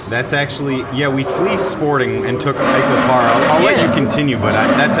guys. That's actually, we fleeced Sporting and took Iko Parra. I'll let you continue, but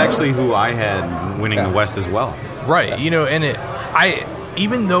that's actually who I had winning the West as well. Right.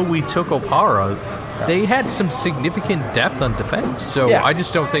 Even though we took Opara, they had some significant depth on defense. So I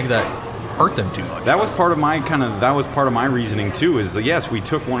just don't think that hurt them too much. That was part of my reasoning too. Is that yes, we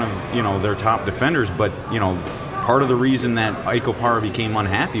took one of their top defenders, but part of the reason that Iko Parra became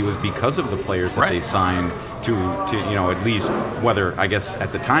unhappy was because of the players that they signed to at least whether I guess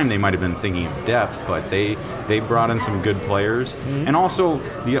at the time they might have been thinking of depth, but they brought in some good players, and also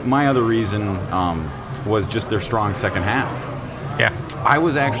my other reason was just their strong second half. Yeah, I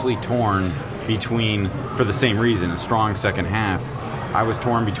was actually torn between, for the same reason, a strong second half, I was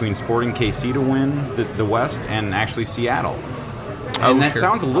torn between Sporting KC to win the West and actually Seattle. And that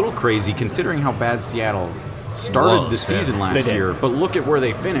sounds a little crazy considering how bad Seattle started the season last year. But look at where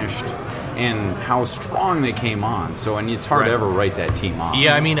they finished and how strong they came on. So, and it's hard to ever write that team off.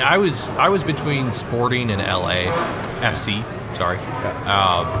 Yeah, I mean, I was between Sporting and LAFC. Sorry,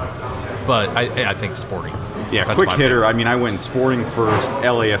 but I think Sporting. Yeah, That's quick hitter. pick. I mean, I went Sporting first,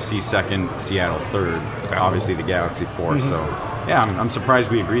 LAFC second, Seattle third. Okay. Obviously, the Galaxy fourth. So, yeah, I'm surprised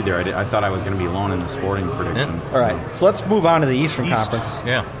we agreed there. I thought I was going to be alone in the Sporting prediction. Yeah. All right, so let's move on to the Eastern Conference.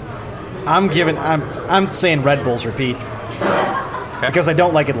 Yeah, I'm saying Red Bulls repeat because I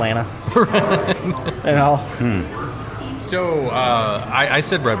don't like Atlanta. You know. So I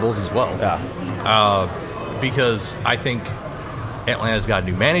said Red Bulls as well. Yeah. Because I think Atlanta's got a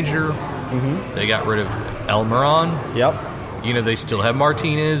new manager. Mm-hmm. They got rid of Almiron. Yep. You know, they still have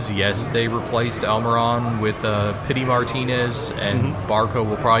Martinez. Yes, they replaced Almiron with Pity Martinez, and Barco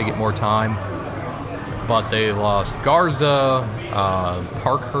will probably get more time. But they lost Garza.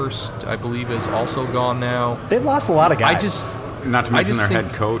 Parkhurst, I believe, is also gone now. They've lost a lot of guys. Not to mention their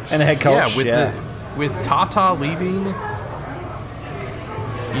head coach. And the head coach, with Tata leaving,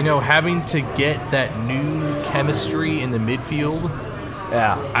 you know, having to get that new chemistry in the midfield.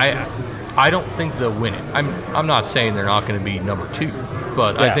 Yeah. I don't think they'll win it. I'm not saying they're not going to be number 2,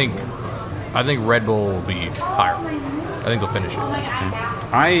 but I think Red Bull will be higher. I think they'll finish it.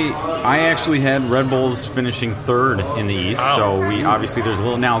 I actually had Red Bulls finishing third in the East, so we obviously there's a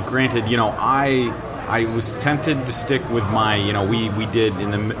little. Now, granted, you know, I was tempted to stick with my, you know, we did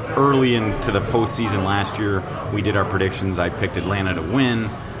in the early into the postseason last year. We did our predictions. I picked Atlanta to win.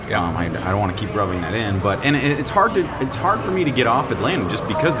 Yeah. I don't want to keep rubbing that in, but it's hard for me to get off Atlanta just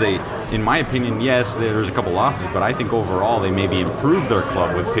because they, in my opinion, yes, there's a couple losses, but I think overall they maybe improved their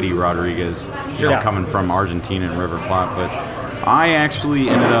club with Pity Rodriguez coming from Argentina and River Plate. But I actually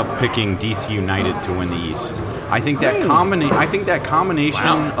ended up picking DC United to win the East. I think that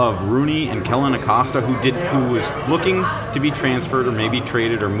combination of Rooney and Kellen Acosta, who was looking to be transferred or maybe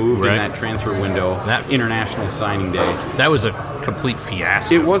traded or moved in that transfer window, that international signing day. That was a complete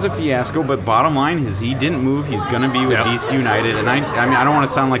fiasco. It was a fiasco, but bottom line is he didn't move. He's going to be with DC United. And I mean, I don't want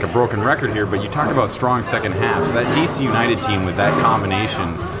to sound like a broken record here, but you talk about strong second halves. That DC United team with that combination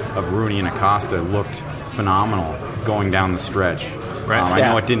of Rooney and Acosta looked phenomenal going down the stretch. Right. I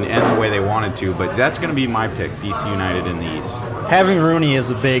know it didn't end the way they wanted to, but that's going to be my pick, DC United in the East. Having Rooney is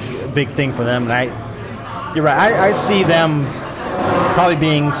a big thing for them, and you're right. I see them probably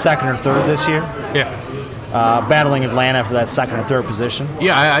being second or third this year. Yeah. Battling Atlanta for that second or third position.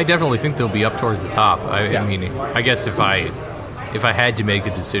 Yeah, I definitely think they'll be up towards the top. I mean, I guess if I had to make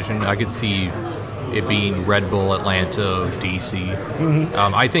a decision, I could see it being Red Bull, Atlanta, DC.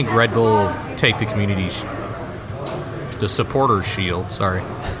 Mm-hmm. I think Red Bull will take the Supporters Shield. Sorry.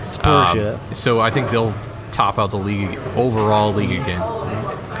 Supporters Shield. So I think they'll top out the overall league again.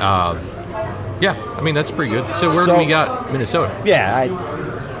 Yeah, I mean, that's pretty good. So where do we got Minnesota? Yeah,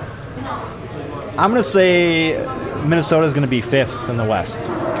 I'm going to say Minnesota's going to be fifth in the West.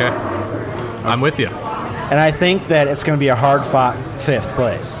 Okay. I'm with you. And I think that it's going to be a hard-fought fifth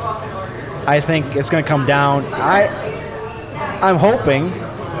place. I think it's going to come down. I'm hoping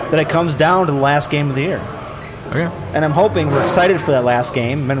that it comes down to the last game of the year. Okay. And I'm hoping we're excited for that last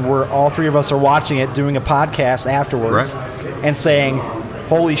game, and all three of us are watching it, doing a podcast afterwards, and saying,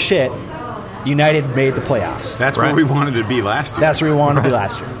 holy shit, United made the playoffs. That's where we wanted to be last year. That's where we wanted to be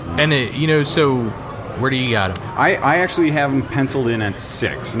last year. And, so where do you got him? I actually have him penciled in at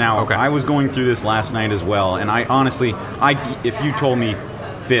 6. Now, I was going through this last night as well, and I honestly, if you told me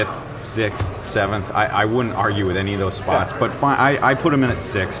 5th, 6th, 7th, I wouldn't argue with any of those spots. But I put him in at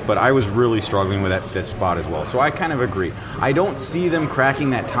 6, but I was really struggling with that 5th spot as well. So I kind of agree. I don't see them cracking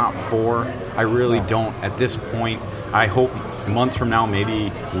that top 4. I really don't at this point. I hope months from now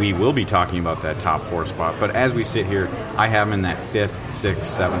maybe we will be talking about that top 4 spot. But as we sit here, I have them in that 5th, 6th,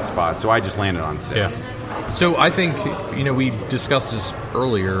 7th spot. So I just landed on 6. Yeah. So I think, we discussed this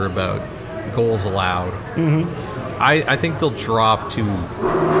earlier about goals allowed. Mm-hmm. I think they'll drop to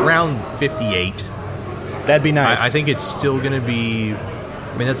around 58. That'd be nice. I think it's still going to be...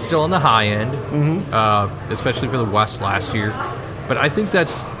 I mean, that's still on the high end, especially for the West last year. But I think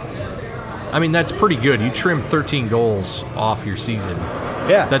that's pretty good. You trim 13 goals off your season.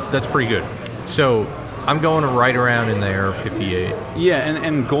 Yeah. That's pretty good. So I'm going right around in there, 58. Yeah,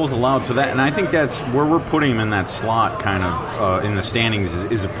 and goals allowed. So and I think that's where we're putting him in that slot, kind of in the standings.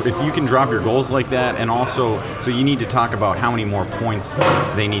 Is if you can drop your goals like that, and also, so you need to talk about how many more points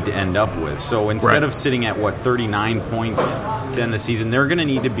they need to end up with. So instead of sitting at 39 points to end the season, they're going to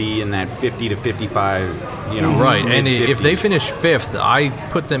need to be in that 50 to 55, right. And if they finish 5th, I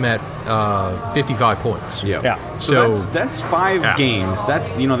put them at 55 points. Yeah. So that's 5 games.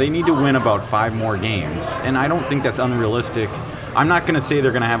 That's they need to win about 5 more games, and I don't think that's unrealistic. I'm not going to say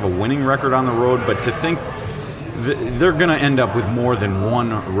they're going to have a winning record on the road, but to think they're going to end up with more than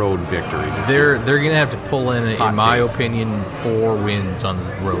 1 road victory this year. They're going to have to pull in my opinion, 4 wins on the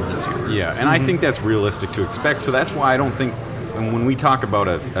road this year. Yeah, and I think that's realistic to expect. So that's why I don't think, when we talk about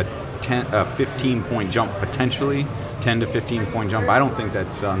a 15-point jump potentially, 10 to 15-point jump, I don't think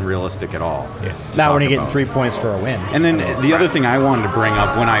that's unrealistic at all. Yeah. Not when you're getting 3 points for a win. And then the other thing I wanted to bring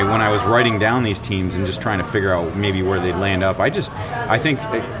up when I was writing down these teams and just trying to figure out maybe where they'd land up, I think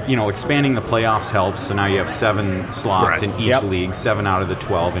expanding the playoffs helps. So now you have 7 slots in each league, 7 out of the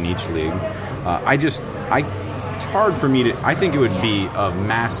 12 in each league. It's hard for me to. I think it would be a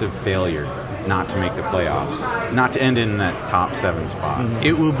massive failure not to make the playoffs, not to end in that top 7 spot. Mm-hmm.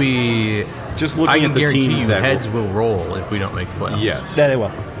 It will be. Just looking at the teams that heads will roll if we don't make the playoffs. Yes, yeah, they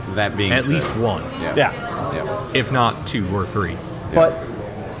will. That being at said, least 1. Yeah. If not 2 or 3. But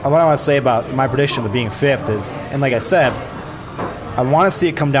what I want to say about my prediction of being 5th is, and like I said, I want to see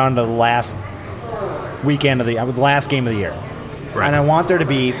it come down to the last weekend of the last game of the year, and I want there to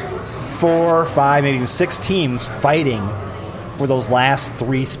be 4, 5, maybe even 6 teams fighting for those last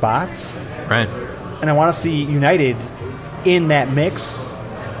 3 spots. Right. And I want to see United in that mix.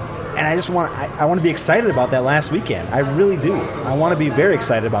 And I just want to be excited about that last weekend. I really do. I want to be very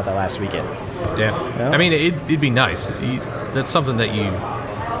excited about that last weekend. Yeah. I mean, it'd be nice. That's something that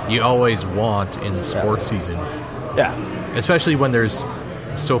you always want in the sports season. Yeah. Especially when there's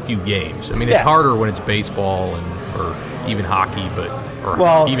so few games. I mean, it's harder when it's baseball or even hockey,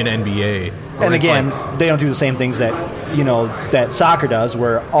 or even NBA. And again, they don't do the same things that that soccer does,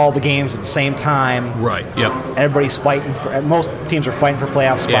 where all the games at the same time. Right. Yep. Everybody's fighting most teams are fighting for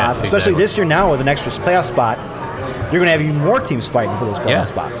playoff spots. Especially this year now with an extra playoff spot, you're going to have even more teams fighting for those playoff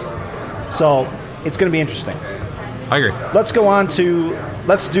spots. So it's going to be interesting. I agree. Let's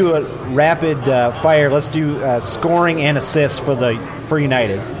do a rapid fire. Let's do scoring and assists for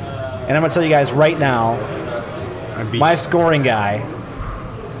United. And I'm going to tell you guys right now, my scoring guy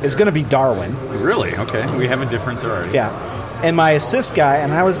is going to be Darwin. Really? Okay. We have a difference already. Yeah. And my assist guy,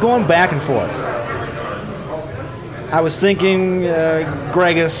 and I was going back and forth. I was thinking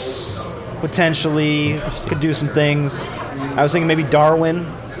Gregus potentially could do some things. I was thinking maybe Darwin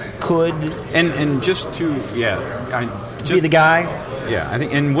could. And just to, be the guy. Yeah, I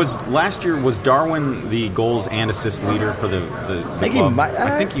think. And last year was Darwin the goals and assist leader for the club?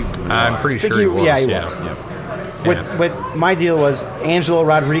 I think he. I'm pretty sure he was. Yeah, he was. With my deal was Angelo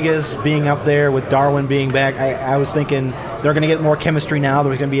Rodriguez being up there with Darwin being back. I was thinking they're going to get more chemistry now.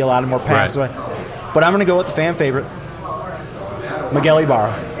 There's going to be a lot more passes. Right. But I'm going to go with the fan favorite, Miguel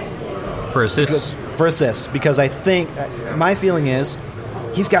Ibarra. For assists, because I think my feeling is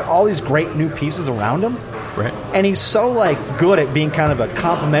he's got all these great new pieces around him. Right. And he's so good at being kind of a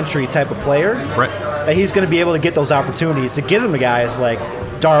complimentary type of player that he's going to be able to get those opportunities to get him to guys like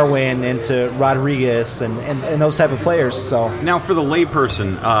Darwin and to Rodriguez and those type of players. So now for the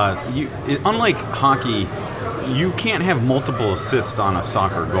layperson, unlike hockey, you can't have multiple assists on a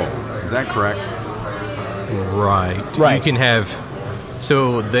soccer goal. Is that correct? Right. You can have.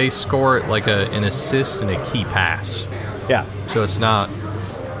 So they score it like an assist and a key pass. Yeah. So it's not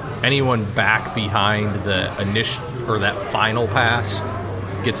anyone back behind the initial or that final pass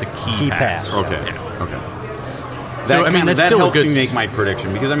gets a key pass. Okay. Yeah. Okay. So that's that still helps a good. You make my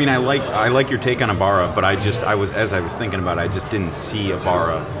prediction because I like your take on Ibarra, but as I was thinking about it, I just didn't see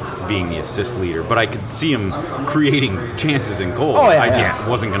Ibarra being the assist leader, but I could see him creating chances and goals. I just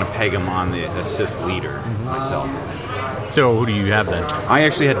wasn't going to peg him on the assist leader myself. So who do you have then? I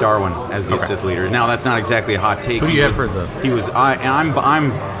actually had Darwin as the assist leader. Now that's not exactly a hot take. Who do you have for the?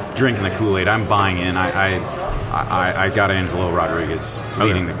 I'm drinking the Kool-Aid. I'm buying in. I got Angelo Rodriguez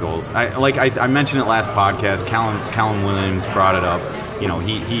leading the goals. I mentioned it last podcast. Callum Williams brought it up.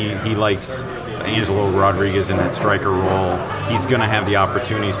 He likes Angelo Rodriguez in that striker role. He's going to have the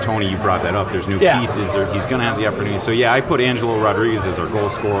opportunities. Tony, you brought that up. There's new pieces. He's going to have the opportunities. So, I put Angelo Rodriguez as our goal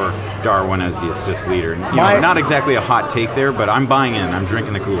scorer, Darwin as the assist leader. Not exactly a hot take there, but I'm buying in. I'm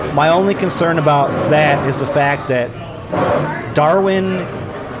drinking the Kool-Aid. My only concern about that is the fact that Darwin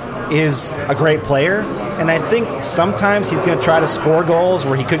is a great player, and I think sometimes he's going to try to score goals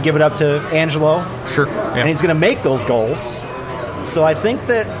where he could give it up to Angelo. Sure. Yeah. And he's going to make those goals. So I think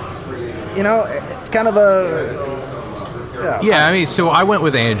that it's kind of a... so I went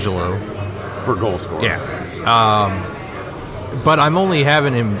with Angelo. For goal scorer. Yeah. But I'm only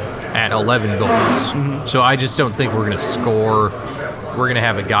having him at 11 goals. Mm-hmm. So I just don't think we're going to score. We're going to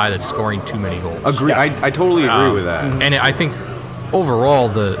have a guy that's scoring too many goals. Agree. I totally agree with that. And I think overall,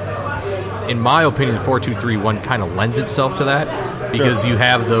 in my opinion, the 4-2-3-1 kind of lends itself to that because you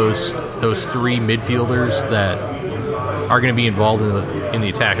have those three midfielders that are going to be involved in the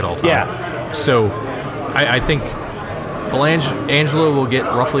attack at all times. Yeah. So I think Angelo will get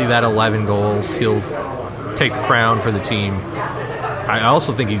roughly that 11 goals. He'll take the crown for the team. I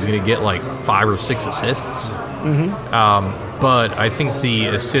also think he's going to get like 5 or 6 assists. Mm-hmm. But I think the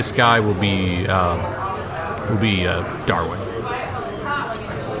assist guy will be Darwin.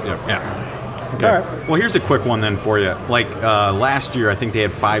 Yeah. Okay. Right. Well, here's a quick one then for you. Like last year, I think they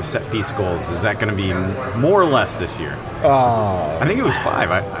had 5 set-piece goals. Is that going to be more or less this year? I think it was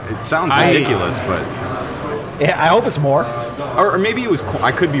 5. It sounds ridiculous, but... Yeah, I hope it's more. Or maybe it was...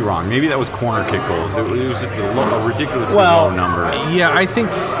 I could be wrong. Maybe that was corner kick goals. It was just a ridiculously low number. Yeah, I think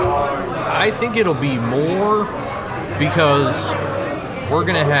it'll be more because we're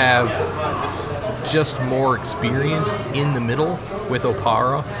going to have just more experience in the middle with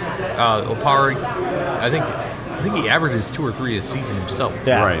Opara. Opara, I think he averages 2 or 3 a season himself.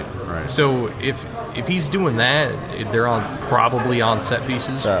 Yeah. Right. So if he's doing that, they're probably on set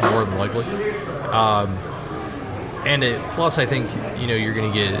pieces more than likely. Plus, I think you're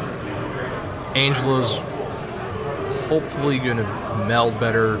going to get Angelo's hopefully going to meld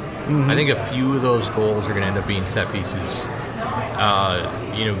better. Mm-hmm. I think a few of those goals are going to end up being set pieces.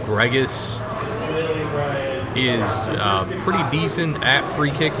 Gregus is pretty decent at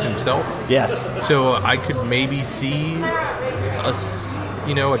free kicks himself. Yes. So I could maybe see a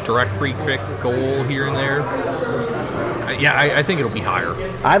direct free kick goal here and there. I think it'll be higher.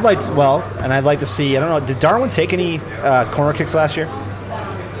 I'd like to see. I don't know. Did Darwin take any corner kicks last year?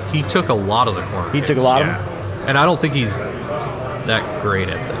 He took a lot of the corner kicks. He took a lot of them? And I don't think he's that great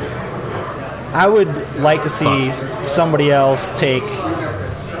at them. I would like to see somebody else take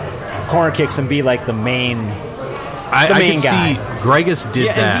corner kicks and be like the main guy. See Gregus did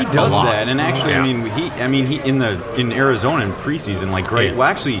that. And he does a lot. that. And actually, he in Arizona in preseason, like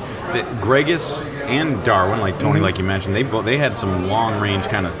Gregus and Darwin, like Tony, like you mentioned, they had some long range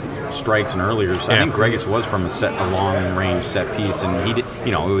kind of strikes and earlier. So I think Gregus was from a long range set piece, and he did.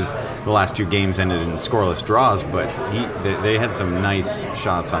 It was the last 2 games ended in scoreless draws, but they had some nice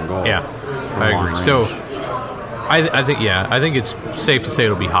shots on goal. Yeah, I agree. Range. So I think it's safe to say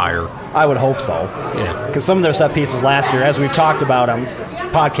it'll be higher. I would hope so. Yeah, because some of their set pieces last year, as we've talked about on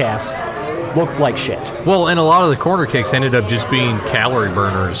podcasts, looked like shit. Well, and a lot of the corner kicks ended up just being calorie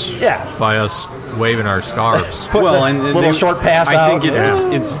burners. Yeah. By us waving our scarves. and little short pass I think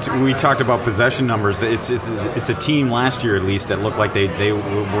it's we talked about possession numbers. It's a team last year at least that looked like they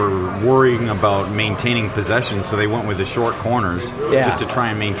were worrying about maintaining possession, so they went with the short corners just to try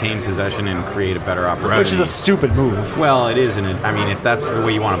and maintain possession and create a better opportunity. Which is a stupid move. Well, it is, and if that's the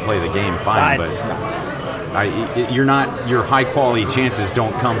way you want to play the game, fine. Your high quality chances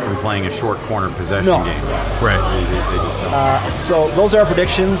don't come from playing a short corner possession game. Right. They just don't. So those are our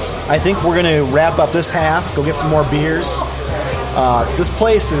predictions. I think we're going to wrap up this half, go get some more beers. This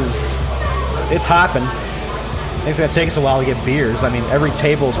place it's hopping. It's going to take us a while to get beers. Every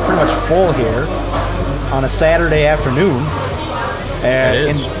table is pretty much full here on a Saturday afternoon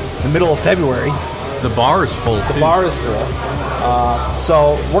in the middle of February. The bar is full, too. The bar is full.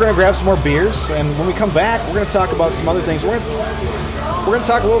 So we're going to grab some more beers, and when we come back, we're going to talk about some other things. We're going to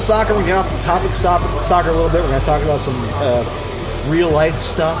talk a little soccer. We're going to get off the topic of soccer a little bit. We're going to talk about some real-life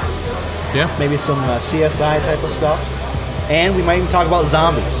stuff. Yeah. Maybe some CSI type of stuff. And we might even talk about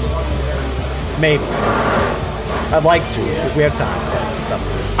zombies. Maybe. I'd like to, if we have time.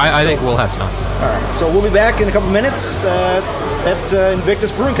 I think we'll have time. All right. So we'll be back in a couple minutes at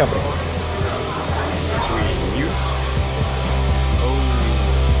Invictus Brewing Company.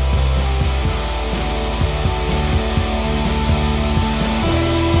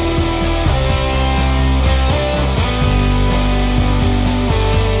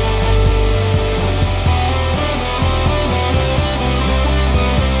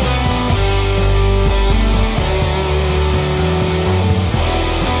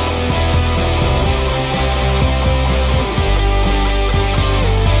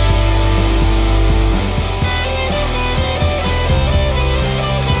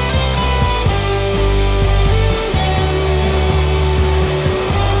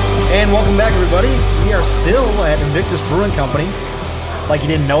 And welcome back, everybody. We are still at Invictus Brewing Company. Like you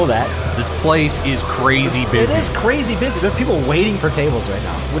didn't know that. This place is crazy busy. It is crazy busy. There's people waiting for tables right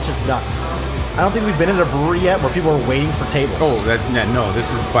now, which is nuts. I don't think we've been at a brewery yet where people are waiting for tables. Oh, no.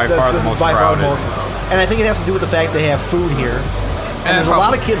 This is by far the most crowded. And I think it has to do with the fact they have food here And there's a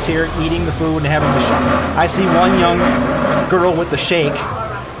lot of kids here eating the food and having the shake. I see one young girl with the shake,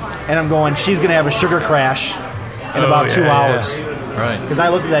 and I'm going, she's going to have a sugar crash in about 2 hours. Yeah. Right. Because I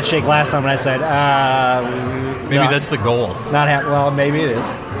looked at that shake last time and I said, maybe that's the goal. Well, maybe it is.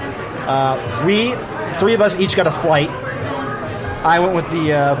 We, 3 of us, each got a flight. I went with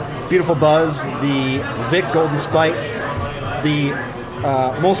the Beautiful Buzz, the Vic Golden Spike, the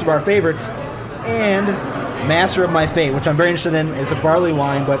most of our favorites, and Master of My Fate, which I'm very interested in. It's a barley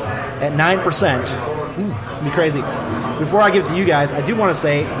wine, but at 9%. It'd be crazy. Before I give it to you guys, I do want to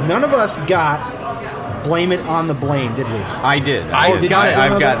say none of us got Blame It on the Blaine, did we? I did.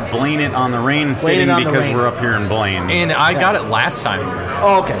 I've got Blame It on the Rain fitting because we're up here in Blaine. And I got it last time.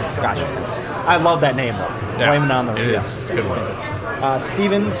 Oh, okay. Gotcha. I love that name, though. Yeah, Blame It on the Rain. It is. It's a good one.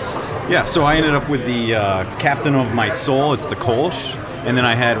 Stevens? Yeah, so I ended up with the Captain of My Soul. It's the Kolsch. And then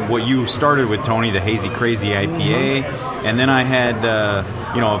I had what you started with, Tony, the Hazy Crazy IPA. Mm-hmm. And then I had,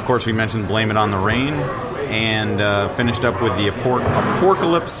 of course, we mentioned Blame It on the Rain. And finished up with the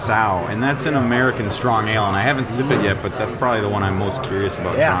Apocalypse Sow. And that's an American strong ale. And I haven't sipped it yet, but that's probably the one I'm most curious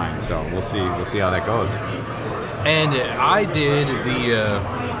about trying. So we'll see how that goes. And I did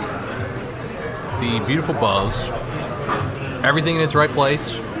the Beautiful Buzz. Everything in its right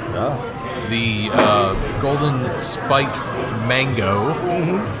place. Oh. The Golden Spiked Mango.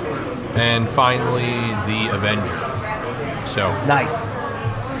 Mm-hmm. And finally, the Avenger. So nice.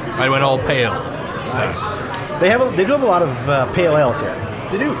 I went all pale. Nice. They do have a lot of pale ales here.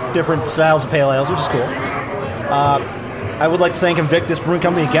 They do. Different styles of pale ales, which is cool. I would like to thank Invictus Brewing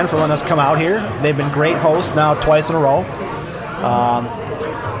Company again for letting us come out here. They've been great hosts now twice in a row.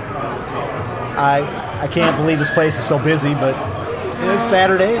 I can't believe this place is so busy, but it's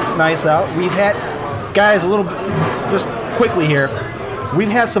Saturday. It's nice out. We've had, guys, just quickly here, we've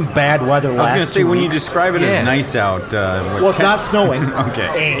had some bad weather last 2 weeks. I was going to say, when you describe it as nice out... it's not snowing.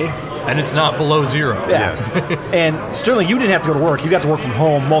 Okay. And it's not below zero. Yeah. And Sterling, you didn't have to go to work. You got to work from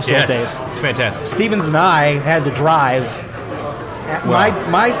home most of those days. It's fantastic. Stevens and I had to drive.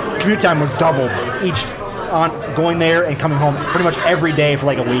 My commute time was doubled each on going there and coming home pretty much every day for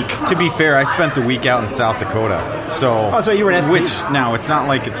like a week. To be fair, I spent the week out in South Dakota. So you were in SD. Which, now, it's not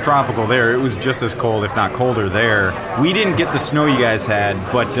like it's tropical there. It was just as cold, if not colder there. We didn't get the snow you guys had,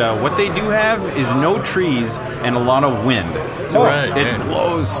 but what they do have is no trees and a lot of wind. So it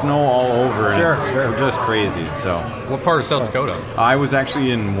blows snow all over, and it's just crazy. So, what part of South Dakota? I was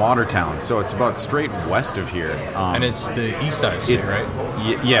actually in Watertown, so it's about straight west of here. And it's the east side of the state,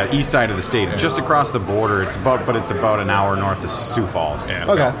 right? Yeah, east side of the state, just across the border. It's about an hour north of Sioux Falls.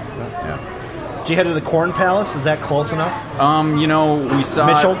 Yeah. Okay. Yeah. Did you head to the Corn Palace? Is that close enough? We saw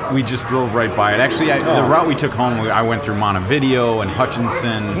Mitchell? it. We just drove right by it. Actually, the route we took home, I went through Montevideo and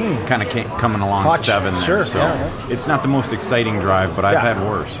Hutchinson, kind of coming along 7 there. Sure, so it's not the most exciting drive, but I've had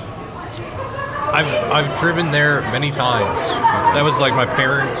worse. I've driven there many times. That was like my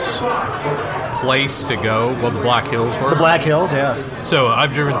parents' place to go. Well, the Black Hills were. The Black Hills, yeah. So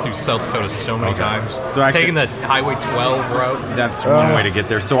I've driven through South Dakota so many times. So actually, taking the Highway 12 route. That's one way to get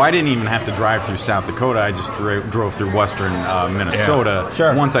there. So I didn't even have to drive through South Dakota. I just drove through western Minnesota. Yeah.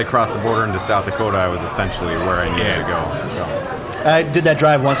 Sure. Once I crossed the border into South Dakota, I was essentially where I needed to go. So. I did that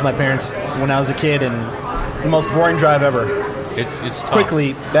drive once with my parents when I was a kid, and the most boring drive ever. It's tough.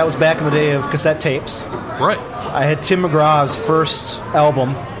 Quickly, that was back in the day of cassette tapes. Right. I had Tim McGraw's first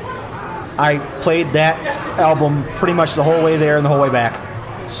album. I played that album pretty much the whole way there and the whole way back.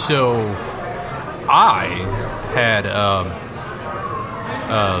 So, I had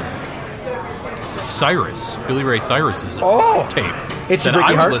Cyrus, Billy Ray Cyrus's tape It's that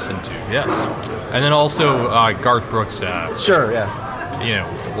Ricky I Hart? would listen to, yes. And then also Garth Brooks. Sure,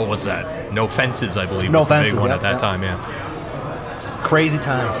 yeah. What was that? No Fences, I believe, No was the Fences, big one yeah, at that time, Crazy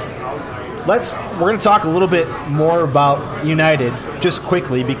times. We're going to talk a little bit more about United just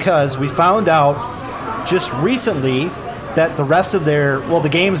quickly because we found out just recently that the rest of the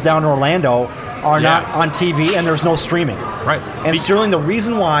games down in Orlando are not on TV and there's no streaming. Right. And Sterling, the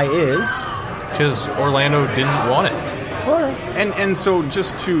reason why is because Orlando didn't want it. And so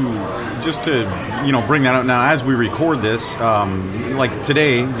just to bring that up now as we record this, like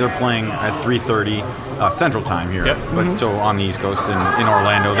today they're playing at 3:30 Central Time here, but so on the East Coast in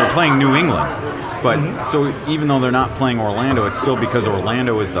Orlando they're playing New England. But so even though they're not playing Orlando, it's still because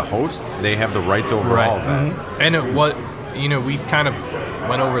Orlando is the host. They have the rights over all of that. And we kind of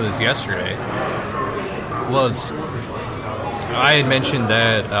went over this yesterday. Was I had mentioned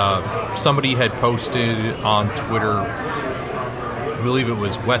that somebody had posted on Twitter. I believe it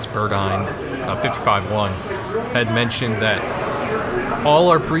was Wes Burdine, 55-1, had mentioned that all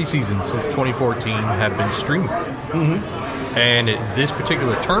our preseasons since 2014 have been streamed. And this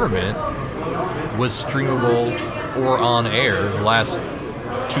particular tournament was streamable or on air the last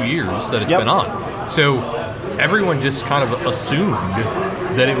 2 years that it's been on. So everyone just kind of assumed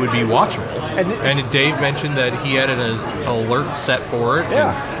that it would be watchable. And Dave mentioned that he had an alert set for it.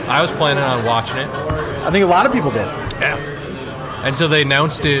 Yeah. I was planning on watching it. I think a lot of people did. Yeah. And so they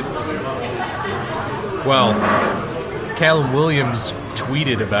announced it. Well, Callum Williams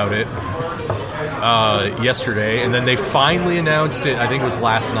tweeted about it yesterday, and then they finally announced it, I think it was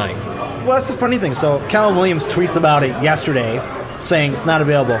last night. Well, that's the funny thing. So Callum Williams tweets about it yesterday, saying it's not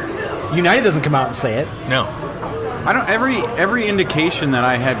available. United doesn't come out and say it. No. I don't. Every indication that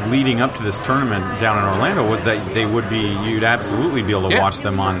I had leading up to this tournament down in Orlando was that they would be. You'd absolutely be able to watch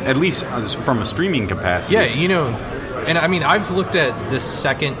them on, at least from a streaming capacity. Yeah, you know, and I mean, I've looked at this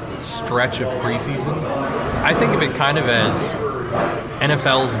second stretch of preseason. I think of it kind of as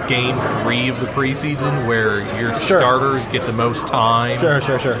NFL's game 3 of the preseason, where your starters get the most time. Sure.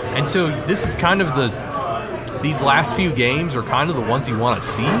 And so this is kind of these last few games are kind of the ones you want to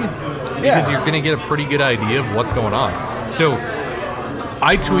see. Because you're going to get a pretty good idea of what's going on. So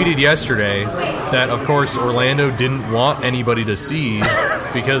I tweeted yesterday that, of course, Orlando didn't want anybody to see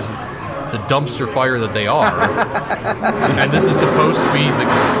because the dumpster fire that they are. And this is supposed to be the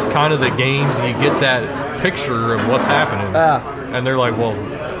kind of the games you get that picture of what's happening. And they're like, well,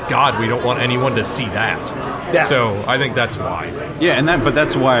 God, we don't want anyone to see that. Yeah. So I think that's why. Yeah, but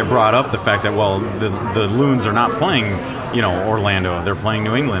that's why I brought up the fact that, well, the Loons are not playing, Orlando. They're playing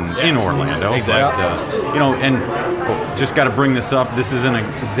New England in Orlando. Exactly. But, and just got to bring this up. This isn't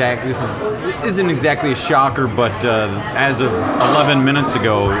exactly a shocker, but as of 11 minutes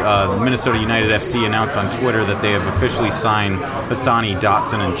ago, Minnesota United FC announced on Twitter that they have officially signed Hassani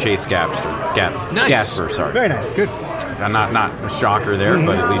Dotson and Chase Gasper. Sorry. Very nice. Good. Not a shocker there,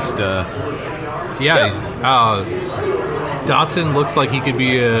 but at least... Dotson looks like he could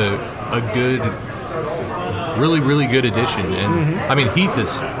be a good, really, really good addition. And, I mean, Heath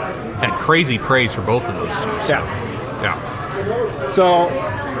has had crazy praise for both of those two. So. Yeah. So,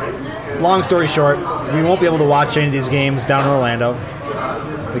 long story short, we won't be able to watch any of these games down in Orlando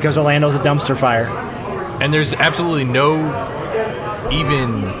because Orlando's a dumpster fire. And there's absolutely no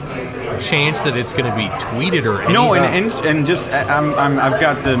even chance that it's going to be tweeted or anything. No, and just I've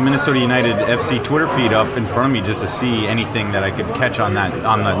got the Minnesota United FC Twitter feed up in front of me just to see anything that I could catch on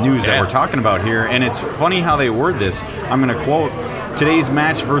the news that we're talking about here. And it's funny how they word this. I'm going to quote: "Today's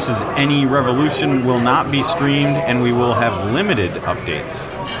match versus any Revolution will not be streamed, and we will have limited updates."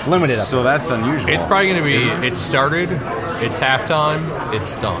 So that's unusual. It's probably going to be. It started. It's halftime.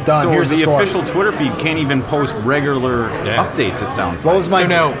 It's done. So here's the official Twitter feed can't even post regular updates. It sounds like.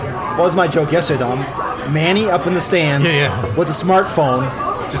 What was my joke yesterday, Dom? Manny up in the stands with a smartphone.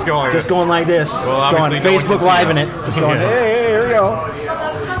 Just going like this. Well, just going Facebook Live in it. Just going, hey, here we go.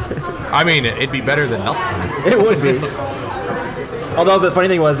 I mean, it'd be better than nothing. It would be. Although the funny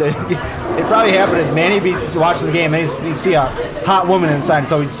thing was, it probably happened as Manny be watching the game, and he'd see a hot woman inside,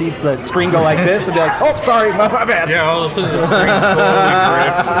 so he'd see the screen go like this, and be like, oh, sorry, my bad. Yeah, all of a sudden the screen slowly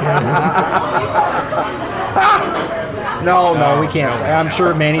drifts. No, we can't say. I'm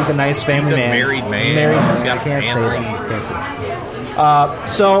sure Manny's a nice family man. He's a married man. He's got a can't family. Say that.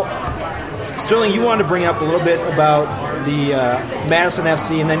 So, Sterling, you wanted to bring up a little bit about the Madison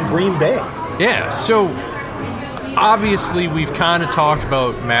FC and then Green Bay. Yeah, so obviously we've kind of talked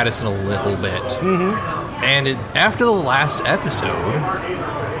about Madison a little bit. Mm-hmm. And after the last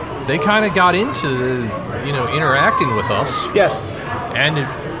episode, they kind of got into, interacting with us. Yes. And,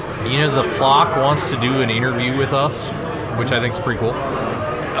 the Flock wants to do an interview with us, which I think is pretty cool.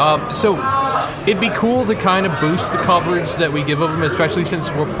 So it'd be cool to kind of boost the coverage that we give of them, especially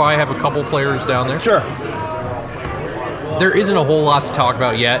since we'll probably have a couple players down there. Sure. There isn't a whole lot to talk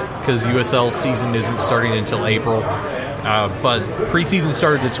about yet because USL season isn't starting until April. But preseason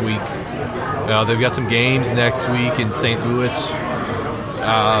started this week. They've got some games next week in St. Louis.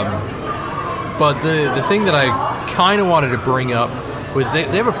 But the thing that I kind of wanted to bring up was they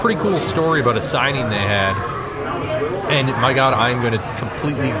have a pretty cool story about a signing they had. And my God, I'm going to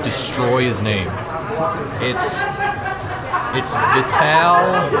completely destroy his name. It's Vital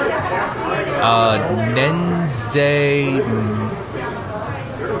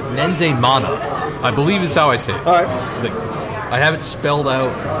Nzemana. I believe is how I say it. All right. I have it spelled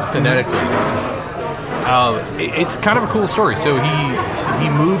out phonetically. It's kind of a cool story. So he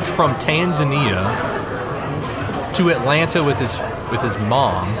moved from Tanzania to Atlanta with his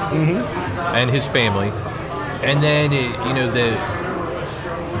mom and his family. And then, the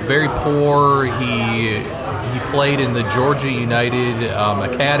very poor. He played in the Georgia United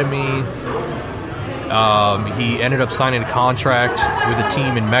Academy. He ended up signing a contract with a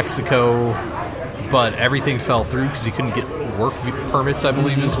team in Mexico, but everything fell through because he couldn't get work permits, I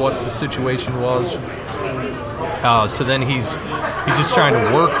believe is what the situation was. So then he's just trying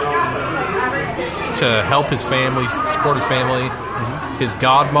to work to help his family, support his family. His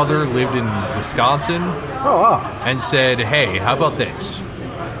godmother lived in Wisconsin. Oh, wow. And said, hey, how about this?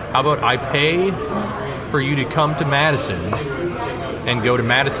 How about I pay for you to come to Madison and go to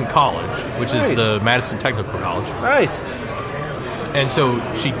Madison College, which is the Madison Technical College. Nice. And so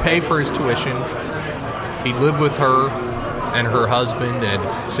she'd pay for his tuition. He'd live with her and her husband.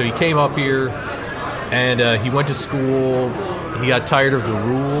 And so he came up here, and he went to school. He got tired of the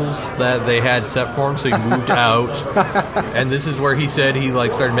rules that they had set for him, so he moved out. And this is where he said he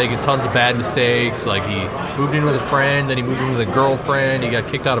started making tons of bad mistakes. Like, he moved in with a friend, then he moved in with a girlfriend. He got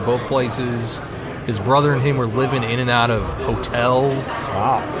kicked out of both places. His brother and him were living in and out of hotels.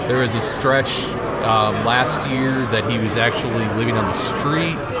 Wow. There was a stretch last year that he was actually living on the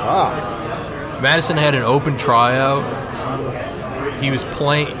street. Wow. Madison had an open tryout. He was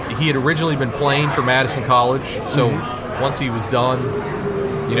playing. He had originally been playing for Madison College, so once he was done,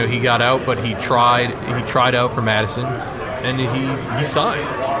 he got out. But he tried out for Madison, and he signed.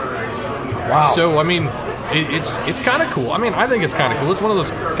 Wow. So I mean, it's kind of cool. I mean, I think it's kind of cool. It's one of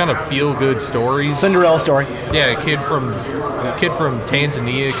those kind of feel good stories. Cinderella story. Yeah, a kid from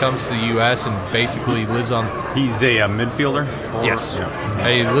Tanzania comes to the U.S. and basically lives on. He's a midfielder. Yes. Yeah.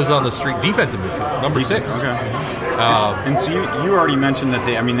 He lives on the street, defensive midfield, number 6. Okay. And so you already mentioned that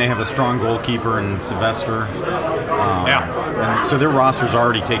they have a strong goalkeeper in Sylvester. And so their roster's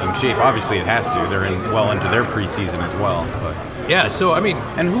already taking shape. Obviously, it has to. They're well into their preseason as well. But. Yeah, so I mean...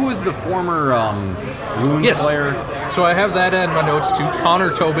 And who is the former Loons player? So I have that in my notes too.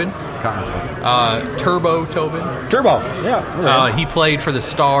 Connor Tobin. Turbo Tobin. Turbo, yeah. He played for the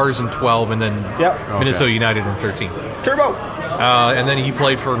Stars in 12 and then Minnesota United in 13. Turbo. And then he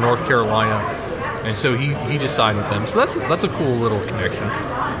played for North Carolina. And so he just signed with them. So that's a cool little connection.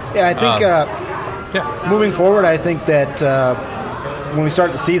 Yeah, I think moving forward, I think that when we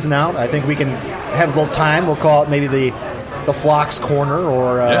start the season out, I think we can have a little time. We'll call it maybe the Flocks Corner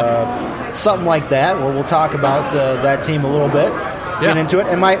or something like that, where we'll talk about that team a little bit, get into it.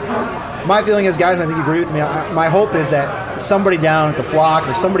 And my feeling is, guys, I think you agree with me, my hope is that somebody down at the Flock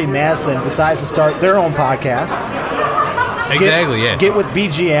or somebody in Madison decides to start their own podcast. Exactly, Get with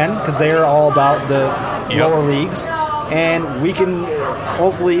BGN, because they're all about the lower leagues, and we can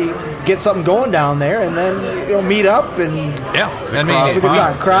hopefully get something going down there, and then meet up and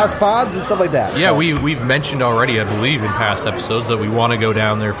cross pods and stuff like that. Yeah, so. We've mentioned already, I believe, in past episodes that we want to go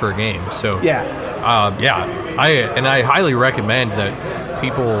down there for a game. So I highly recommend that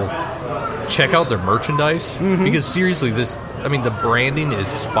people check out their merchandise because seriously, the branding is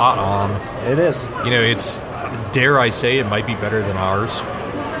spot on. It is. It's, dare I say, it might be better than ours.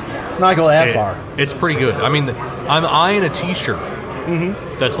 It's not going that far. It's pretty good. I mean, I'm eyeing a T-shirt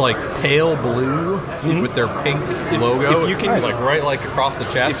that's like pale blue with their pink logo. If you can, across the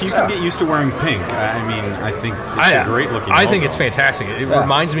chest. If you can get used to wearing pink, I think it's a great looking. I think it's fantastic. It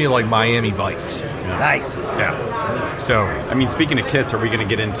reminds me of like Miami Vice. Yeah. Nice. Yeah. So, speaking of kits, are we going to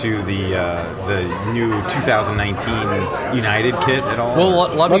get into the new 2019 United kit at all?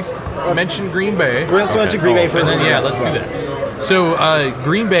 Well, let me mention Green Bay. Let's mention Green Bay first. Let's do that. So,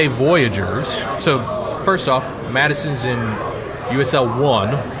 Green Bay Voyagers. So, first off, Madison's in USL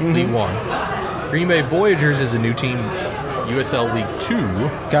 1, League 1. Green Bay Voyagers is a new team, USL League 2.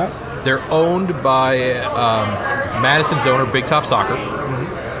 Okay. They're owned by Madison's owner, Big Top Soccer.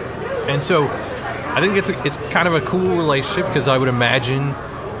 And so I think it's kind of a cool relationship because I would imagine,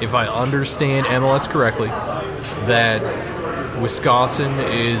 if I understand MLS correctly, that Wisconsin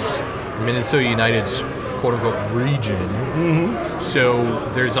is Minnesota United's quote-unquote region. So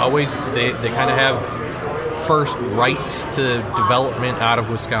there's always, they kind of have first rights to development out of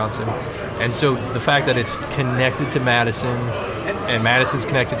Wisconsin. And so the fact that it's connected to Madison and Madison's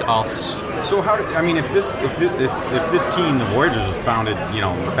connected to us. So if this team, the Voyagers, was founded,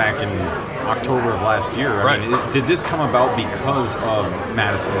 back in October of last year, did this come about because of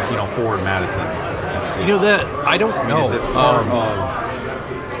Madison, Forward Madison FC? That I don't know. Is it part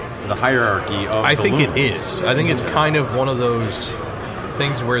of the hierarchy of I think Loons? it is. I think it's kind of one of those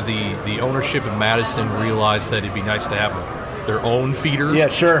things where the ownership of Madison realized that it'd be nice to have their own feeder. Yeah,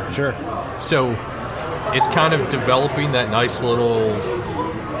 sure. So it's kind of developing that nice little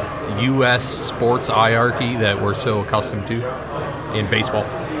U.S. sports hierarchy that we're so accustomed to in baseball.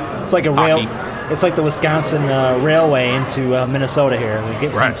 It's like it's like the Wisconsin Railway into Minnesota here. We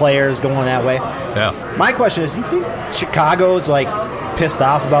get some players going that way. Yeah. My question is, do you think Chicago's pissed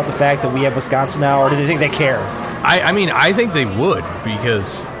off about the fact that we have Wisconsin now, or do they think they care? I mean, I think they would,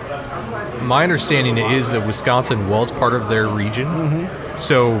 because my understanding is that Wisconsin was part of their region. Mm-hmm.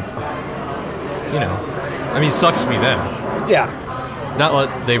 So, I mean, it sucks to be them. Yeah. Not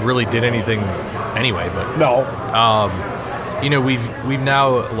that they really did anything anyway, but no. We've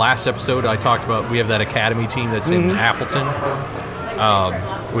now, last episode I talked about, we have that academy team that's in Appleton,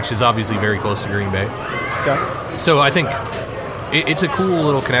 which is obviously very close to Green Bay. Okay. So I think it's a cool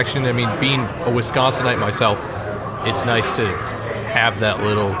little connection. I mean, being a Wisconsinite myself, it's nice to have that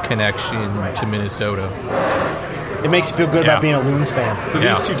little connection to Minnesota. It makes you feel good about being a Loons fan. So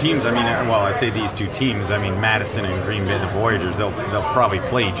these two teams, I say these two teams, Madison and Green Bay, the Voyagers, they'll probably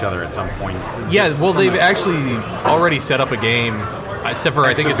play each other at some point. Yeah, well, they've actually already set up a game, except for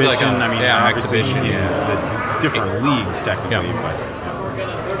I think it's like exhibition. The different leagues, technically. Yeah. But,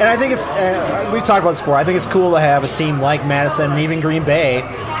 and I think it's, we've talked about this before, I think it's cool to have a team like Madison and even Green Bay,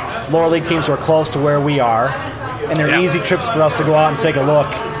 lower league teams who are close to where we are, and they're easy trips for us to go out and take a look.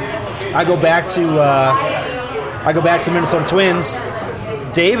 I go back to Minnesota Twins.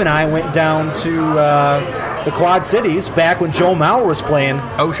 Dave and I went down to the Quad Cities back when Joe Mauer was playing.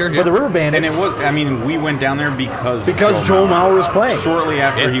 Oh, sure, for the River Bandits. And it was, we went down there because Joe Mauer was playing shortly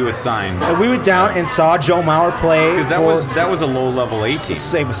after he was signed. And we went down and saw Joe Mauer play because that was a low level A team.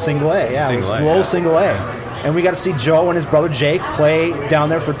 It was single A, yeah, single it was low single A, and we got to see Joe and his brother Jake play down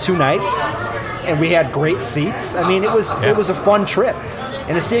there for 2 nights, and we had great seats. I mean, it was a fun trip,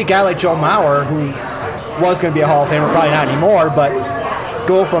 and to see a guy like Joe Mauer, who was going to be a Hall of Famer, probably not anymore, but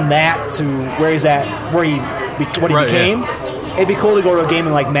go from that to where he's at, what he became. Yeah. It'd be cool to go to a game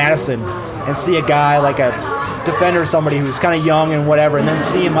in like Madison and see a guy like a defender, somebody who's kind of young and whatever, and then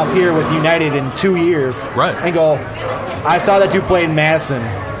see him up here with United in 2 years, and go, I saw that dude play in Madison.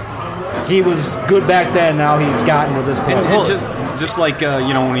 He was good back then. Now he's gotten to this point. And just like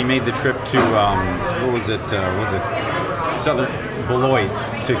when we made the trip to what was it? Was it Southern Beloit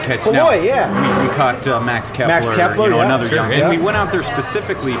to catch? Beloit, we caught Max Kepler, another young. And we went out there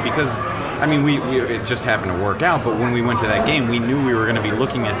specifically because we it just happened to work out. But when we went to that game, we knew we were going to be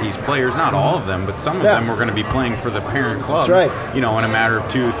looking at these players. Not all of them, but some of them were going to be playing for the parent club. That's right. In a matter of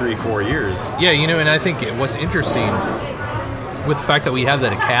 2, 3, 4 years. Yeah, and I think what's interesting with the fact that we have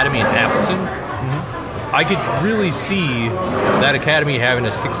that academy in Appleton, I could really see that academy having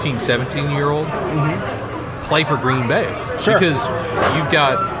a 16, 17-year-old play for Green Bay. Sure. Because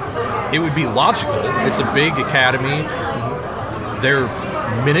it would be logical. It's a big academy. They're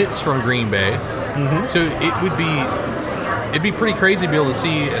minutes from Green Bay. So it'd be pretty crazy to be able to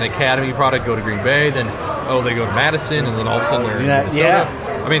see an academy product go to Green Bay, then, they go to Madison, and then all of a sudden they're in Minnesota.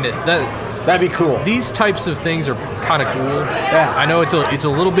 Yeah. I mean, that'd be cool. These types of things are kind of cool. Yeah. I know it's a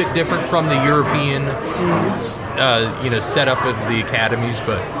little bit different from the European, setup of the academies,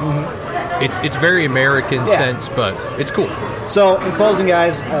 but it's very American sense, but it's cool. So, in closing,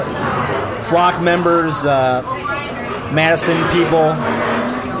 guys, Flock members, Madison people,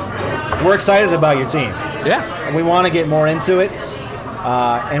 we're excited about your team. Yeah. And we want to get more into it,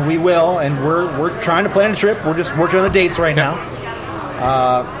 and we will. And we're trying to plan a trip. We're just working on the dates right now.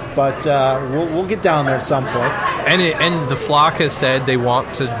 But we'll get down there at some point. And the Flock has said they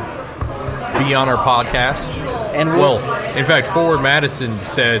want to be on our podcast. And in fact, Ford Madison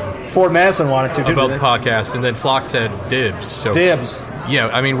wanted to about the podcast, and then Flock said dibs. So, dibs.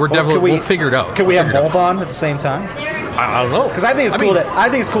 Yeah, we'll figure it out. Can we have both on at the same time? I don't know, because I think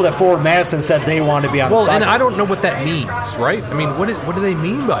it's cool that Ford Madison said they want to be on. Well, and I don't know what that means, right? I mean, what do they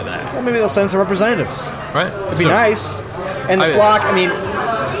mean by that? Well, maybe they'll send some representatives, right? It'd be nice. And the Flock,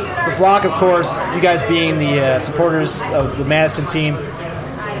 the Flock, of course, you guys being the supporters of the Madison team,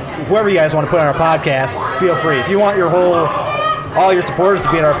 whoever you guys want to put on our podcast, feel free. If you want all your supporters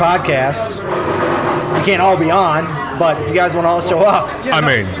to be on our podcast, you can't all be on, but if you guys want to all show up,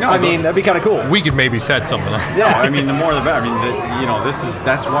 that'd be kind of cool. We could maybe set something up. Yeah, the more the better.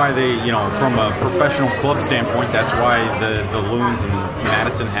 That's why they, from a professional club standpoint, that's why the Loons and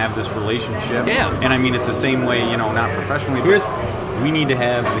Madison have this relationship. Yeah, and it's the same way, not professionally. We need to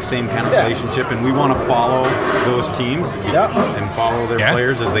have the same kind of relationship, and we want to follow those teams and follow their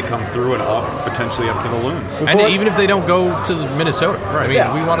players as they come through and potentially up to the Loons. Even if they don't go to Minnesota, right?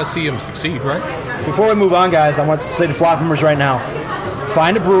 We want to see them succeed, right? Before we move on, guys, I want to say to Flock members right now,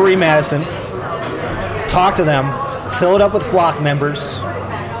 find a brewery in Madison, talk to them, fill it up with Flock members.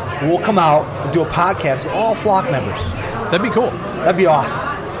 We'll come out and do a podcast with all Flock members. That'd be cool. That'd be awesome.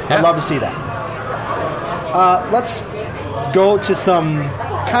 Yeah. I'd love to see that. Let's go to some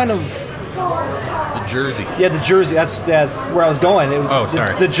kind of the jersey. Yeah, the jersey. That's where I was going. It was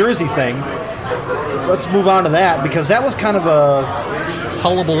the jersey thing. Let's move on to that, because that was kind of a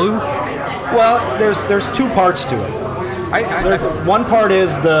hullabaloo? Well, there's two parts to it. One part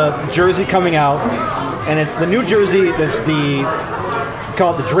is the jersey coming out, and it's the new jersey. That's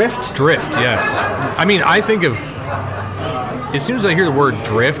call it the Drift. Drift, yes. I mean, I think of as soon as I hear the word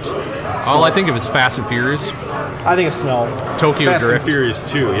Drift, all I think of is Fast and Furious. I think it's Snow. Tokyo Fast Drift. and Furious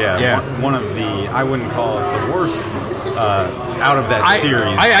 2, yeah. One of the, I wouldn't call it the worst out of that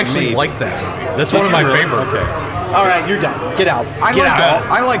series. I actually like that movie. That's one of my favorite. Okay. All right, you're done. Get out.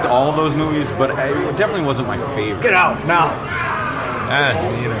 I liked all of those movies, but it definitely wasn't my favorite. Get out now.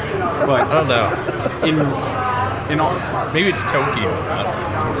 But I don't know. In all, maybe it's Tokyo.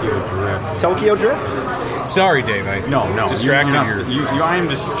 Tokyo Drift. Tokyo Drift? Sorry, Dave. No. Distracted I am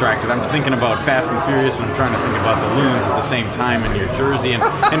distracted. I'm thinking about Fast and Furious, and I'm trying to think about the loons at the same time in your jersey. And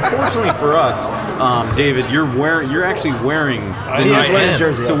fortunately for us, David, you're actually wearing the new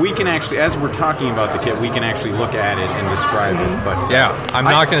jersey. So we can actually, as we're talking about the kit, we can actually look at it and describe it. But I'm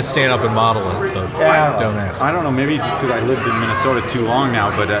not going to stand up and model it. So don't ask. I don't know. Maybe just because I lived in Minnesota too long now.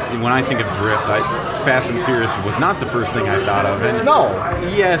 But when I think of Drift, Fast and Furious was not the first thing I thought of. Snow.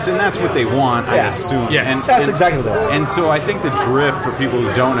 Yes, and that's what they want. I assume. Yes. That's exactly what they want. And so I think the Drift, for people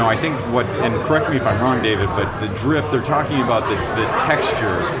who don't know, I think and correct me if I'm wrong, David, but the Drift, they're talking about the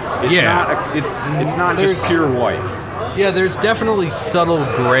texture. It's not just pure white. Yeah, there's definitely subtle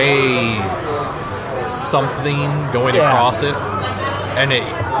gray something going across it. And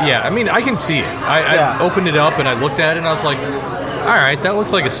I mean, I can see it. I opened it up and I looked at it and I was like, all right, that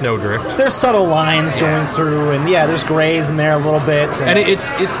looks like a snowdrift. There's subtle lines going through, and there's grays in there a little bit. And it's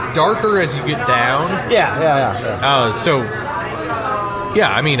darker as you get down.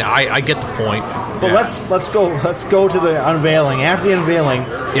 I mean, I get the point. But let's go to the unveiling. After the unveiling,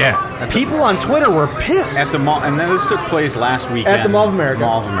 people on Twitter were pissed at the mall, and then this took place last weekend at the Mall of America.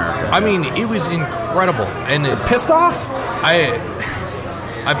 I mean, it was incredible, and pissed off.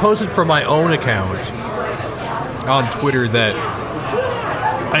 I posted from my own account on Twitter that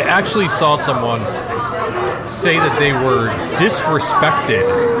I actually saw someone say that they were disrespected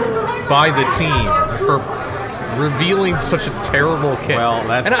by the team for revealing such a terrible kit.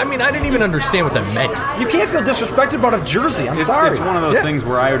 And I mean, I didn't even understand what that meant. You can't feel disrespected about a jersey. I'm sorry. It's one of those things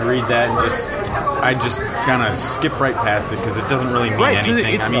where I would read that and I just kind of skip right past it because it doesn't really mean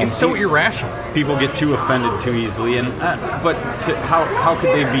anything. It's so irrational. People get too offended too easily, and but how could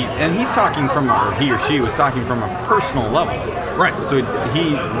they be? And he's talking or he or she was talking from a personal level, right? So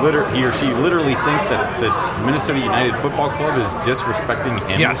he or she literally thinks that the Minnesota United Football Club is disrespecting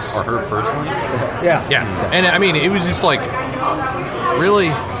him or her personally. And I mean, it was just like, really,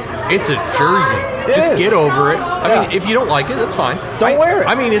 it's a jersey. Just get over it. I mean, if you don't like it, that's fine. Don't wear it.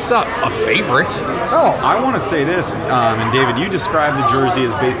 I mean, it's not a favorite. No. I want to say this, and David, you described the jersey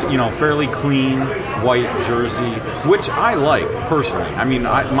as basically, fairly clean white jersey, which I like personally. I mean,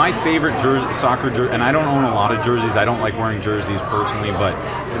 my favorite soccer jersey, and I don't own a lot of jerseys. I don't like wearing jerseys personally, but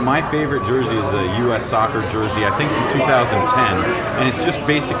my favorite jersey is a U.S. soccer jersey, I think from 2010, and it's just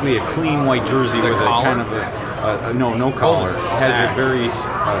basically a clean white jersey with a kind of no collar. It has a very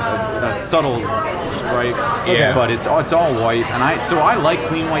subtle stripe, but it's all white, and I like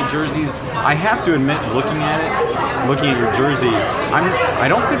clean white jerseys. I have to admit, looking at your jersey, I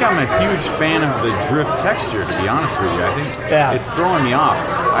don't think I'm a huge fan of the Drift texture, to be honest with you. I think it's throwing me off.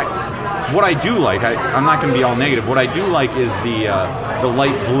 What I do like, I'm not going to be all negative. What I do like is the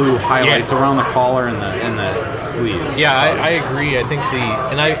light blue highlights around the collar and the sleeves. Yeah, I agree. I think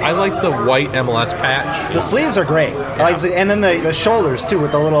I like the white MLS patch. The sleeves are great. And then the shoulders too,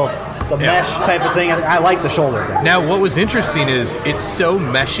 with the mesh type of thing. I like the shoulder thing. Now, what was interesting is it's so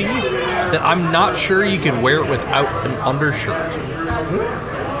meshy that I'm not sure you can wear it without an undershirt.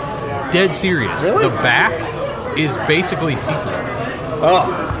 Dead serious. Really? The back is basically see-through.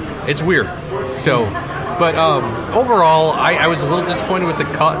 Oh. It's weird. So, but overall, I was a little disappointed with the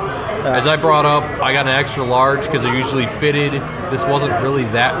cut. As I brought up, I got an extra large because they're usually fitted. This wasn't really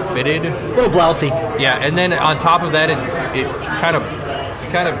that fitted. A little blousy. Yeah, and then on top of that, it kind of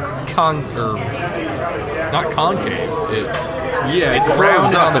not concave. It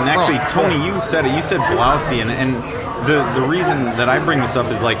rounds up. And actually, Tony, you said it. You said blousy, and the reason that I bring this up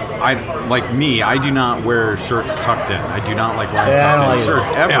is I do not wear shirts tucked in. I do not like wearing tucked in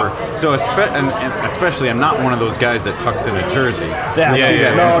shirts ever. Yeah. So especially, I'm not one of those guys that tucks in a jersey.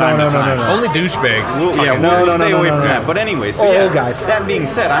 No. Only douchebags. We'll stay away from that. But anyway, guys. That being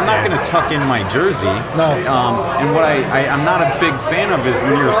said, I'm not going to tuck in my jersey. No. And what I'm not a big fan of is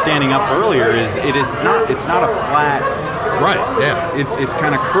when you were standing up earlier is it's not a flat. Right. Yeah. It's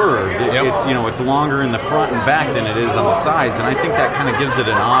kind of curved. It's longer in the front and back than it is on the sides, and I think that kind of gives it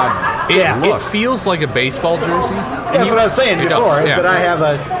an odd. It feels like a baseball jersey. That's what I was saying before. Is that I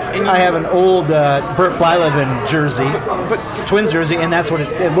have an old Bert Blyleven jersey, Twins jersey, and that's what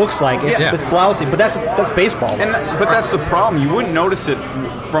it looks like. It's blousy, but that's baseball. But that's the problem. You wouldn't notice it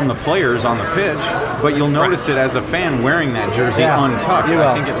from the players on the pitch, but you'll notice it as a fan wearing that jersey untucked.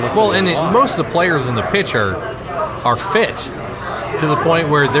 I think it looks most of the players in the pitch are fit to the point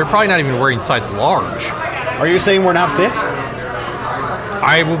where they're probably not even wearing size large. Are you saying we're not fit?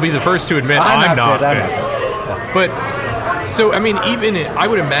 I will be the first to admit I'm not fit. But, so, I mean, I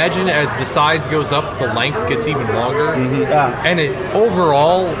would imagine as the size goes up, the length gets even longer. Mm-hmm. And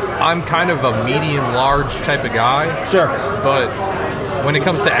overall, I'm kind of a medium-large type of guy. Sure. But when it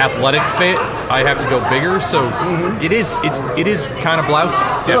comes to athletic fit, I have to go bigger. So it is kind of blousy.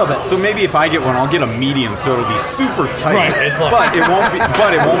 So maybe if I get one, I'll get a medium, so it'll be super tight. Right. But it won't be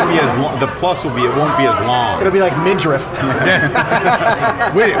as long. The plus will be it won't be as long. It'll be like midriff.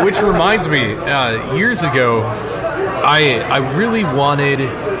 Which reminds me, years ago, I really wanted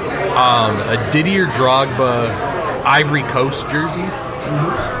a Didier Drogba Ivory Coast jersey.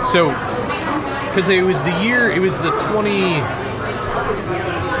 Mm-hmm. So, because it was the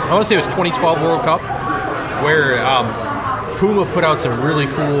 2012 World Cup, where Puma put out some really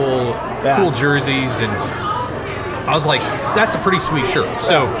cool jerseys, and I was like, that's a pretty sweet shirt.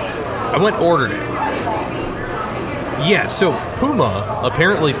 So I went and ordered it. Yeah, so Puma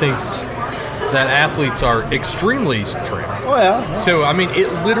apparently thinks that athletes are extremely trim. Oh, yeah. So, I mean,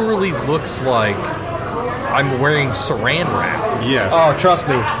 it literally looks like I'm wearing saran wrap. Yeah. Oh, trust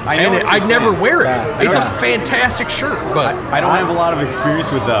me. I'd never wear it. Yeah. It's a fantastic shirt, but I don't have a lot of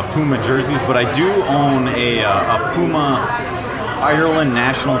experience with Puma jerseys, but I do own a Puma Ireland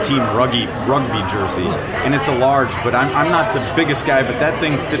national team rugby jersey, and it's a large. But I'm not the biggest guy, but that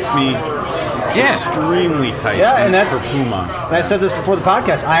thing fits me extremely tight. Yeah, and that's for Puma. And I said this before the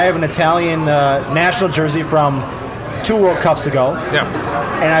podcast. I have an Italian national jersey from 2 World Cups ago. Yeah.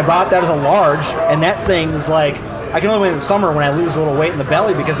 And I bought that as a large, and that thing's like, I can only wear it in the summer when I lose a little weight in the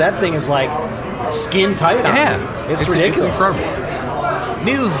belly, because that thing is like skin tight on me. It's ridiculous. It's incredible.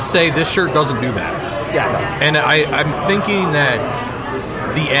 Needless to say, this shirt doesn't do that. Yeah. And I'm thinking that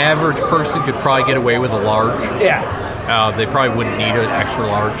the average person could probably get away with a large. Yeah. They probably wouldn't need an extra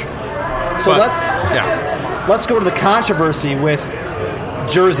large. So let's go to the controversy with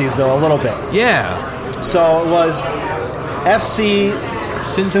jerseys, though, a little bit. Yeah. So it was FC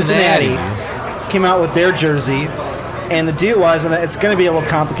Cincinnati came out with their jersey, and the deal was, and it's going to be a little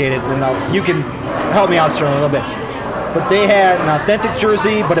complicated, and you can help me out, Sterling, a little bit. But they had an authentic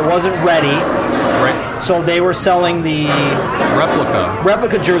jersey, but it wasn't ready. Right. So they were selling the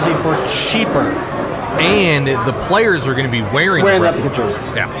replica jersey for cheaper. And the players were going to be wearing replica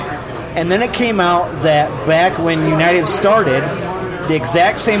jerseys. Yeah. And then it came out that back when United started, the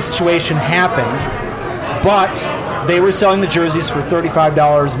exact same situation happened, but they were selling the jerseys for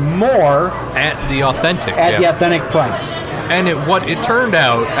 $35 more at the authentic price. And it turned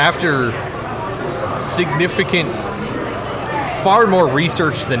out, after significant, far more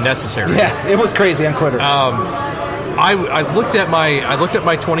research than necessary. Yeah, it was crazy on Twitter. I looked at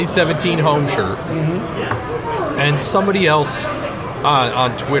my 2017 home shirt, and somebody else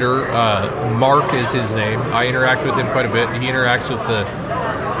on Twitter, Mark is his name. I interact with him quite a bit, and he interacts with the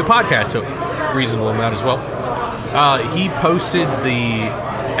podcast a reasonable amount as well. He posted the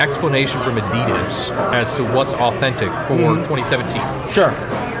explanation from Adidas as to what's authentic for 2017. Sure.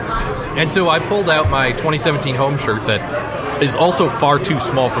 And so I pulled out my 2017 home shirt that is also far too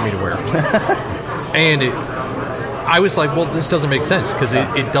small for me to wear. And I was like, well, this doesn't make sense, because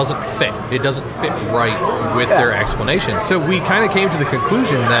it doesn't fit. It doesn't fit right with their explanation. So we kind of came to the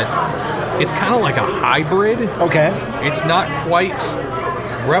conclusion that it's kind of like a hybrid. Okay. It's not quite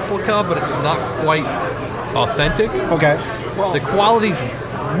replica, but it's not quite authentic. Okay. Well, the quality's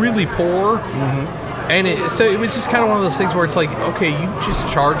really poor. And so it was just kind of one of those things where it's like, okay, you just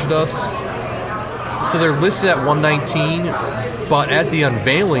charged us. So they're listed at $119, but at the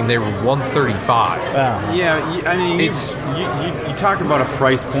unveiling they were $135. Wow. Yeah, I mean, you talk about a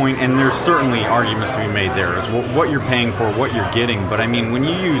price point, and there's certainly arguments to be made there. It's what you're paying for, what you're getting. But I mean, when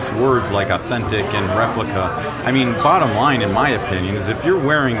you use words like authentic and replica, I mean, bottom line, in my opinion, is if you're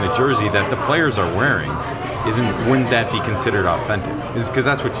wearing the jersey that the players are wearing, wouldn't that be considered authentic? Because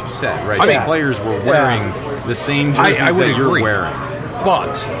that's what you said, right? The players were wearing the same jerseys that you're wearing.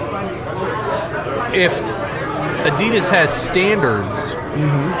 But if Adidas has standards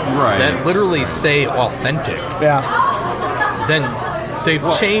that literally say authentic, then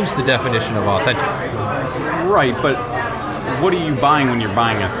they've changed the definition of authentic. Right, but what are you buying when you're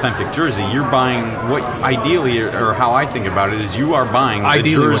buying an authentic jersey? You're buying what, ideally, or how I think about it, is you are buying the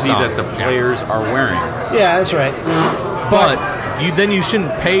jersey that the players are wearing. Yeah, that's right. But you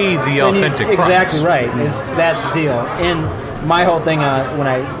shouldn't pay the authentic price. Exactly right. That's the deal. And my whole thing when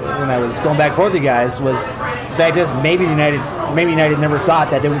I was going back and forth with you guys was that just maybe United never thought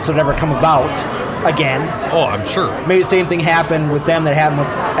that it would ever come about again. Oh, I'm sure. Maybe the same thing happened with them that happened with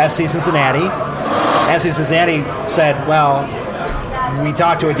FC Cincinnati. FC Cincinnati said, well, we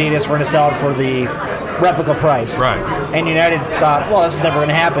talked to Adidas, we're going to sell it for the replica price. Right. And United thought, well, this is never going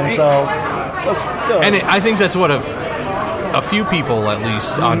to happen, so let's go. And I think that's what a few people, at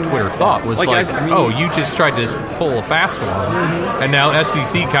least, on Twitter thought was you just tried to pull a fast one. Mm-hmm. And now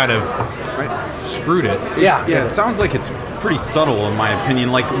FCC kind of screwed it. Yeah, it sounds like it's pretty subtle, in my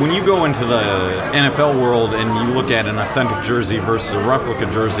opinion. Like, when you go into the NFL world and you look at an authentic jersey versus a replica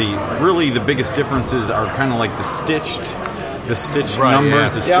jersey, really the biggest differences are kind of like the stitched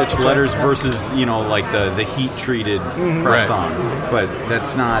numbers, the stitched letters versus, like the heat-treated press-on. But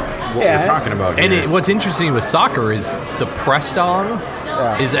that's not what we're talking about here. And what's interesting with soccer is the pressed-on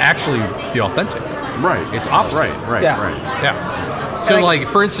is actually the authentic. Right. It's opposite. Right. Yeah. So,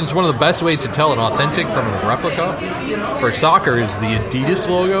 for instance, one of the best ways to tell an authentic from a replica for soccer is the Adidas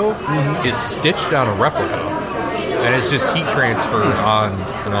logo is stitched on a replica. And it's just heat transfer on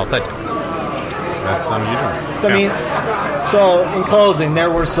an authentic. That's unusual. I mean, so in closing,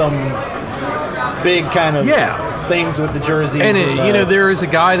 there were some big kind of things with the jerseys. And there is a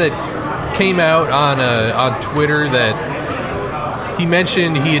guy that came out on Twitter that he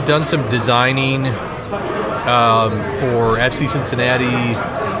mentioned he had done some designing for FC Cincinnati,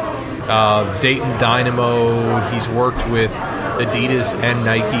 Dayton Dynamo. He's worked with Adidas and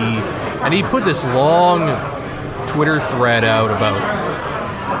Nike, and he put this long Twitter thread out about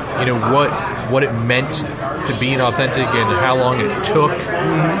what it meant to be an authentic and how long it took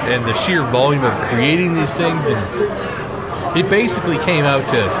and the sheer volume of creating these things. And it basically came out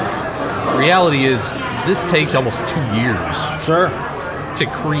to, reality is this takes almost 2 years to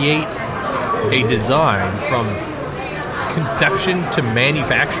create a design from conception to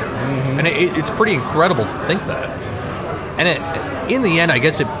manufacture. And it's pretty incredible to think that. And in the end, I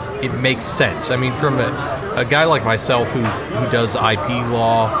guess it makes sense. I mean, from a guy like myself who does IP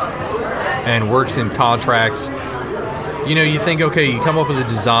law and works in contracts, you think, okay, you come up with a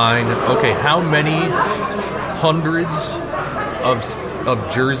design, okay, how many hundreds of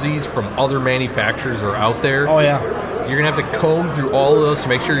jerseys from other manufacturers are out there? Oh, yeah. You're going to have to comb through all of those to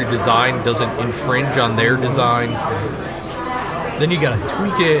make sure your design doesn't infringe on their design. Then you got to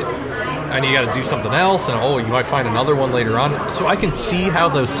tweak it, and you got to do something else, and you might find another one later on. So I can see how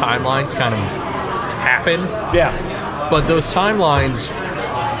those timelines kind of happen. Yeah. But those timelines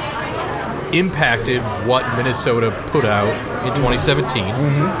impacted what Minnesota put out in 2017,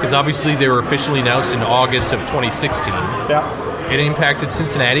 because obviously they were officially announced in August of 2016. Yeah. It impacted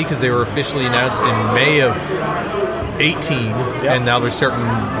Cincinnati because they were officially announced in May of 18, and now they're starting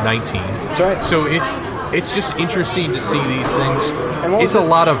 19. That's right. So it's just interesting to see these things. It's a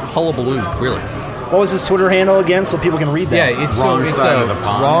lot of hullabaloo, really. What was his Twitter handle again, so people can read that? Yeah, it's wrong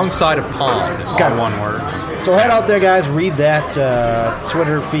side of pond. Got one word. So head out there, guys. Read that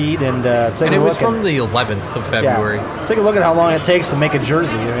Twitter feed and take a look. And it was from the 11th of February. Yeah. Take a look at how long it takes to make a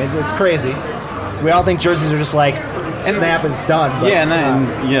jersey. I mean, it's crazy. We all think jerseys are just like snap and it's done. But,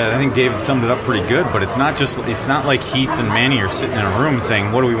 I think David summed it up pretty good. But it's not like Heath and Manny are sitting in a room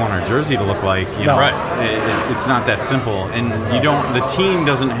saying, "What do we want our jersey to look like?" Right. It's not that simple. And the team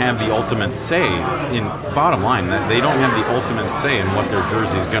doesn't have the ultimate say in bottom line. That they don't have the ultimate say in what their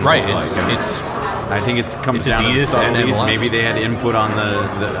jersey is going to look like. I think it comes down to the subtleties. Maybe they had input on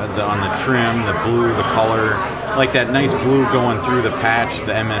the trim, the blue, the color. Like that nice blue going through the patch,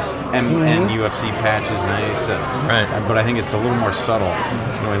 the UFC patch is nice. Right. But I think it's a little more subtle.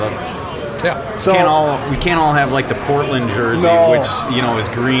 We love it. Yeah. So we can't all have like the Portland jersey, which is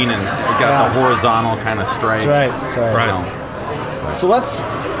green and got the horizontal kind of stripes. That's right. So let's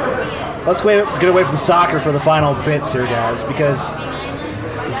get away from soccer for the final bits here, guys, because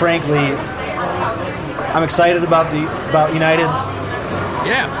frankly, I'm excited about United.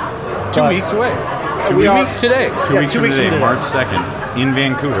 Yeah. 2 weeks away. 2 weeks today. 2 weeks from today, March 2nd, in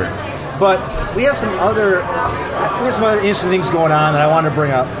Vancouver. But we have some other interesting things going on that I wanted to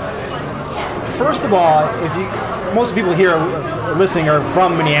bring up. First of all, most people here listening are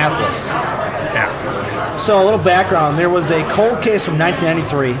from Minneapolis. Yeah. So a little background: there was a cold case from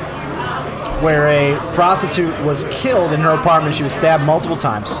 1993 where a prostitute was killed in her apartment. She was stabbed multiple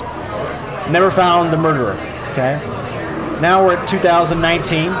times. Never found the murderer. Okay. Now we're at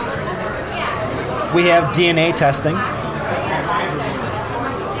 2019. We have DNA testing.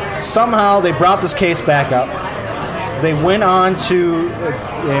 somehow they brought this case back up. They went on to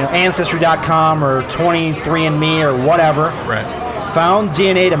Ancestry.com or 23andMe or whatever. Right. Found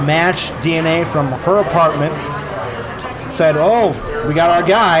DNA to match DNA from her apartment. Said, oh, we got our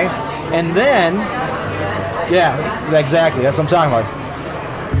guy. And then, yeah, exactly. That's what I'm talking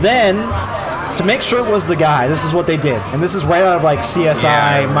about. Then, to make sure it was the guy, this is what they did. And this is right out of like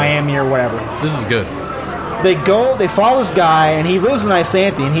CSI, Miami or whatever. This is good. They follow this guy, and he lives in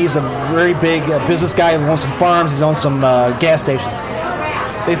Isanti, and he's a very big business guy. He owns some farms, he owns some gas stations.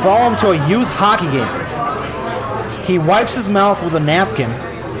 They follow him to a youth hockey game. He wipes his mouth with a napkin,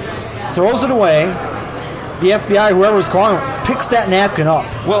 throws it away. The FBI, whoever's calling him, picks that napkin up.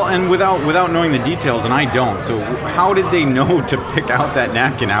 Well, and without knowing the details, and I don't, so how did they know to pick out that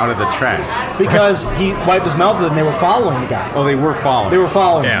napkin out of the trash? Because he wiped his mouth with it, and they were following the guy. Oh, they were following? They were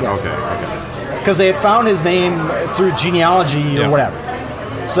following him, Yeah, yes. okay. Because they had found his name through genealogy or whatever.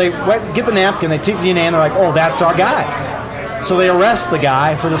 So they get the napkin, they take DNA, and they're like, oh, that's our guy. So they arrest the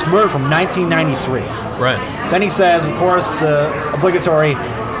guy for this murder from 1993. Right. Then he says, of course, the obligatory,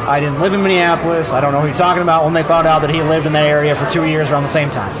 I didn't live in Minneapolis, I don't know who you're talking about, when they found out that he lived in that area for 2 years around the same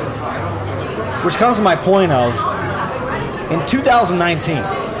time. Which comes to my point of, in 2019,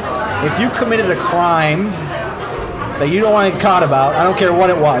 if you committed a crime that you don't want to get caught about, I don't care what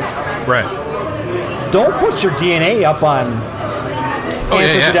it was. Right. Don't put your DNA up on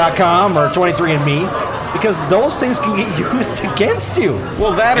Ancestry.com or 23andMe, because those things can get used against you.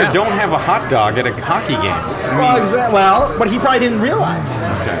 Well, that or don't have a hot dog at a hockey game. Well, but he probably didn't realize.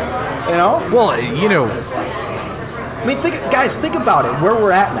 Okay. You know? Well, I mean, think about it, where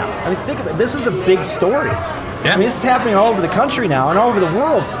we're at now. I mean, think about it. This is a big story. Yeah. I mean, this is happening all over the country now and all over the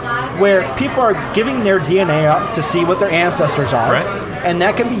world, where people are giving their DNA up to see what their ancestors are. Right. And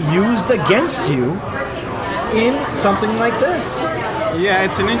that can be used against you in something like this. Yeah,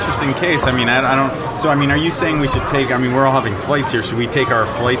 it's an interesting case. I mean, I don't... So, I mean, are you saying we should take... I mean, we're all having flights here. Should we take our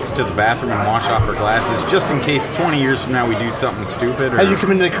flights to the bathroom and wash off our glasses just in case 20 years from now we do something stupid? Or... Have you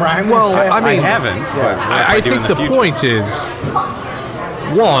committed a crime? Well, I mean... I haven't. Yeah. I think the point is,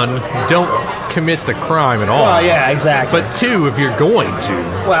 one, don't commit the crime at all. Well, yeah, exactly. But two, if you're going to...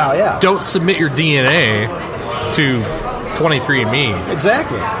 Well, yeah. Don't submit your DNA to 23andMe.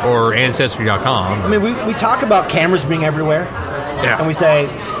 Exactly. Or Ancestry.com. I mean, we talk about cameras being everywhere. Yeah. And we say,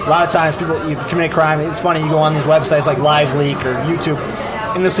 a lot of times people, you commit a crime, it's funny, you go on these websites like LiveLeak or YouTube,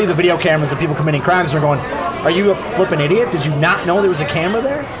 and you'll see the video cameras of people committing crimes, and they're going, are you a flippin' idiot? Did you not know there was a camera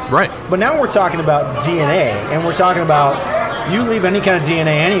there? Right. But now we're talking about DNA, and we're talking about you leave any kind of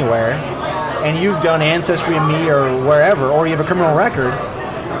DNA anywhere, and you've done Ancestry.me or wherever, or you have a criminal record,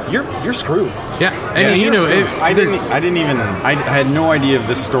 you're screwed. Yeah, and I had no idea of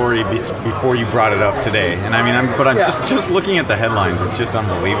this story before you brought it up today, and I mean, I'm just looking at the headlines, it's just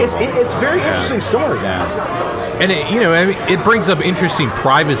unbelievable. It's a very interesting story, guys. And it brings up interesting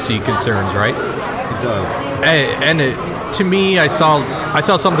privacy concerns, right? It does. And to me, I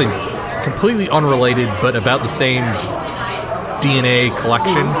saw something completely unrelated, but about the same DNA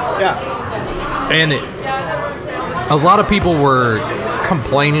collection. Yeah, and a lot of people were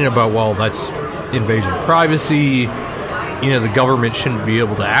complaining about, well, that's invasion of privacy, the government shouldn't be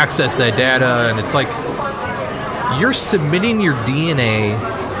able to access that data, and it's like, you're submitting your DNA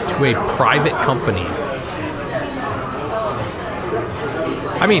to a private company.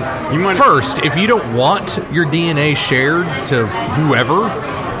 I mean, first, if you don't want your DNA shared to whoever,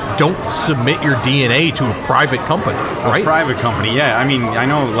 don't submit your DNA to a private company, right? A private company, yeah. I mean, I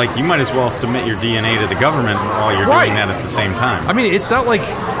know, like, you might as well submit your DNA to the government while you're doing that at the same time. I mean, it's not like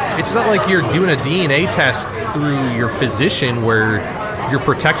you're doing a DNA test through your physician where you're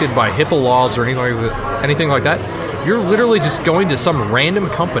protected by HIPAA laws or anything like that. You're literally just going to some random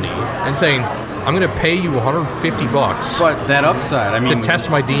company and saying, I'm going to pay you $150. But that upside, I mean... to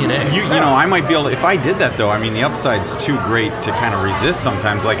test my DNA. You know, I might be able to... If I did that, though, I mean, the upside's too great to kind of resist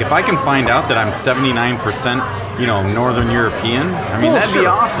sometimes. Like, if I can find out that I'm 79%, Northern European, I mean, that'd be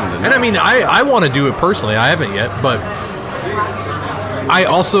awesome to know. And I mean, I want to do it personally. I haven't yet, but I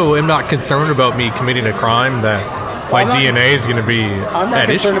also am not concerned about me committing a crime that my DNA is going to be I'm not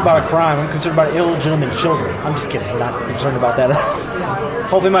concerned about a crime. I'm concerned about illegitimate children. I'm just kidding. I'm not concerned about that.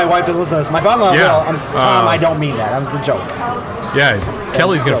 Hopefully my wife doesn't listen to this. My father-in-law will. Tom, I don't mean that. That was a joke. Yeah,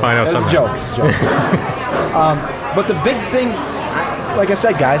 Kelly's going to find out something. It's a joke. But the big thing, like I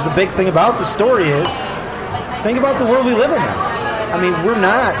said, guys, the big thing about the story is, think about the world we live in now. I mean,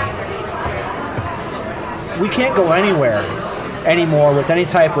 we can't go anywhere anymore with any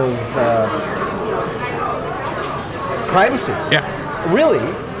type of privacy. Yeah. Really,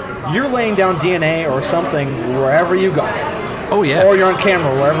 you're laying down DNA or something wherever you go. Oh, yeah. Or you're on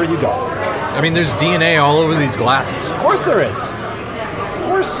camera wherever you go. I mean, there's DNA all over these glasses. Of course there is. Of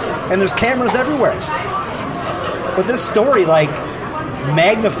course. And there's cameras everywhere. But this story, like,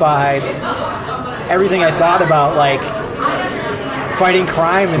 magnified everything I thought about, like, fighting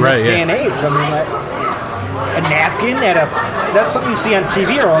crime in this day and age. I mean, like, a napkin that's something you see on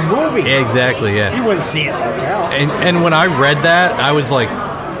TV or a movie. Exactly, yeah. You wouldn't see it like that. And when I read that, I was like,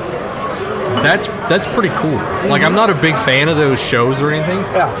 that's pretty cool. Mm-hmm. Like, I'm not a big fan of those shows or anything.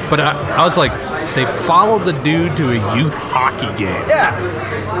 Yeah. But I was like, they followed the dude to a youth hockey game. Yeah.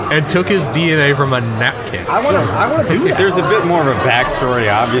 And took his DNA from a napkin. I want to do that. There's a bit more of a backstory,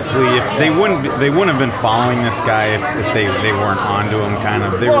 obviously. If they wouldn't have been following this guy if they weren't onto him, kind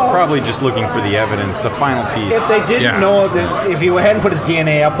of. They were probably just looking for the evidence, the final piece. If they didn't know that, if he hadn't put his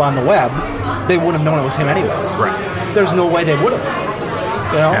DNA up on the web, they wouldn't have known it was him anyways. Right. There's no way they would have.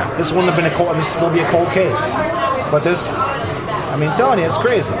 You know, this wouldn't have been this will be a cold case. But this, I mean, I'm telling you, it's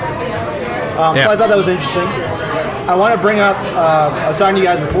crazy. So I thought that was interesting. I want to bring up, I was talking to you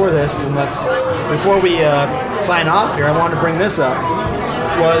guys before this, and before we sign off here, I wanted to bring this up,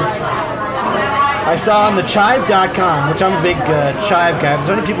 I saw on the chive.com, which I'm a big chive guy. If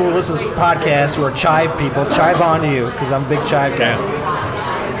there's any people who listen to this podcast who are chive people, chive on to you, because I'm a big chive guy.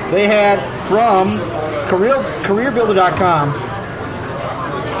 They had, from careerbuilder.com,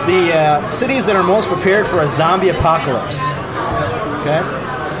 the cities that are most prepared for a zombie apocalypse. Okay?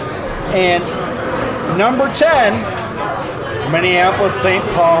 And number 10, Minneapolis, St.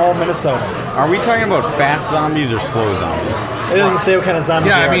 Paul, Minnesota. Are we talking about fast zombies or slow zombies? It doesn't say what kind of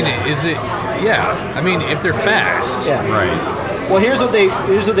zombies they are. I mean, is it... Yeah, I mean, if they're fast. Yeah. Right. Well, here's what they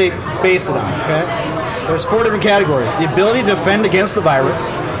base it on, okay? There's 4 different categories. The ability to defend against the virus,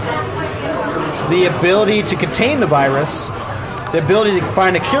 the ability to contain the virus, the ability to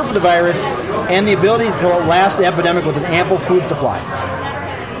find a cure for the virus, and the ability to last the epidemic with an ample food supply.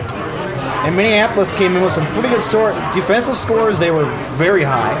 And Minneapolis came in with some pretty good defensive scores. They were very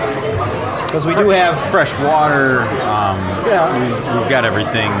high. Because we do have fresh water. We've got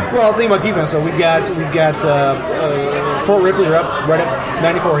everything. Well, think about defense. So we've got Fort Ripley right at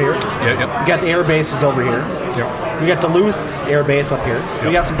 94 here. Yep. We got the air bases over here. Yep. We got Duluth Air Base up here. Yep.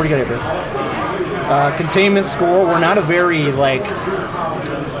 We got some pretty good air bases. Containment score. We're not a very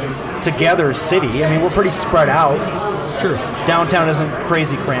together city. I mean, we're pretty spread out. Sure. Downtown isn't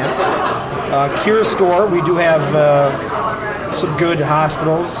crazy cramped. Cure score. We do have some good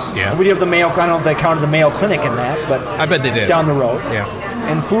hospitals. Yeah. We do have the Mayo. I don't know if they counted the Mayo Clinic in that, but I bet they did. Down the road. Yeah.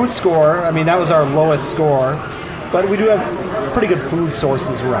 And food score, I mean, that was our lowest score, but we do have pretty good food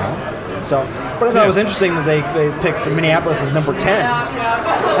sources around. So, but I thought it was interesting that they picked Minneapolis as number 10,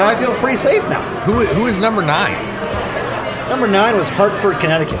 and I feel pretty safe now. Who is number 9? Number 9 was Hartford,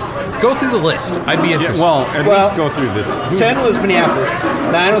 Connecticut. Go through the list. I'd be interested. At least go through the... 10 was Minneapolis,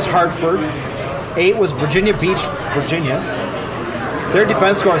 9 was Hartford, 8 was Virginia Beach, Virginia. Their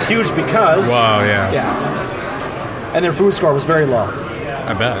defense score is huge because... Wow, yeah. Yeah. And their food score was very low.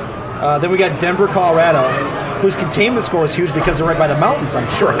 I bet. Then we got Denver, Colorado, whose containment score is huge because they're right by the mountains, I'm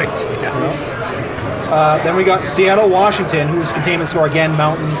sure. Right, yeah. You know? Then we got Seattle, Washington, whose containment score, again,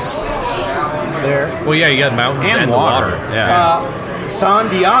 mountains there. Well, yeah, you got mountains and water. Yeah. San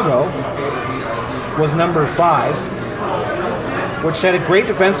Diego was number 5, which had a great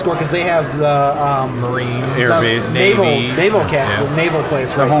defense score because they have the Marine Air Base, naval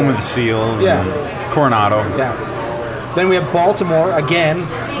place, the right home there. of the SEALs, Yeah. Coronado. Yeah. Then we have Baltimore again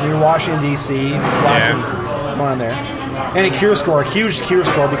near Washington D.C. Lots of one on there, and a cure score, a huge cure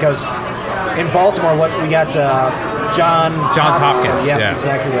score because in Baltimore, what we got Johns Hopkins. Yeah,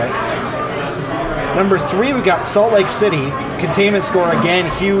 exactly right. Number 3, we got Salt Lake City. Containment score,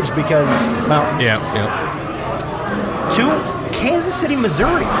 again, huge because mountains. Yeah. 2, Kansas City,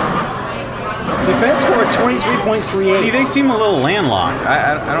 Missouri. Defense score at 23.38. See, they seem a little landlocked.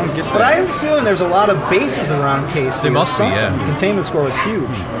 I don't get that. But I have a feeling there's a lot of bases around KC. They must be, yeah. Containment score was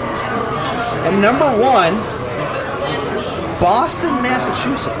huge. And number 1, Boston,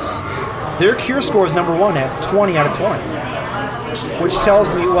 Massachusetts. Their cure score is number 1 at 20 out of 20. Which tells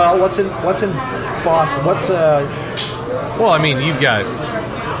me, well, what's in Boston? Well, I mean, you've got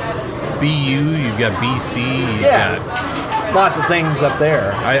BU, you've got BC, you've got lots of things up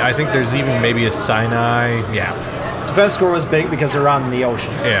there. I think there's even maybe a Sinai. Yeah. Defense score was big because they're on the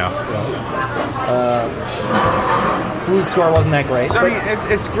ocean. Yeah. Food score wasn't that great. So, I mean,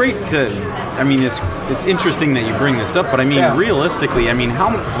 it's great to... I mean, it's interesting that you bring this up, but I mean, realistically, I mean, how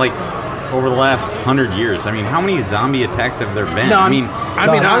over the last 100 years. I mean, how many zombie attacks have there been?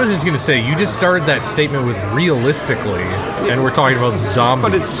 I was just going to say, you just started that statement with realistically, and we're talking about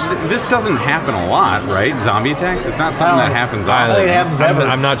zombies. But this doesn't happen a lot, right? Zombie attacks? It's not something that happens often. I don't think it happens ever.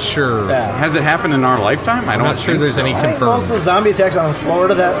 I'm not sure. Yeah. Has it happened in our lifetime? I'm not sure there's any confirmed. Most of the zombie attacks on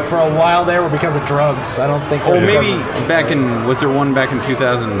Florida that for a while there were because of drugs. I don't think. Maybe was there one back in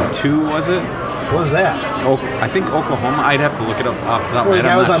 2002? Was it? What was that? I think Oklahoma. I'd have to look it up off the top of my head.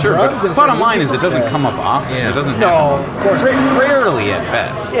 I'm not sure. But bottom line is, it doesn't come up often. Yeah. It doesn't. No, of course. Rarely at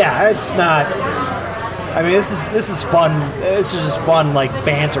best. Yeah, it's not. I mean, this is fun. This is just fun, like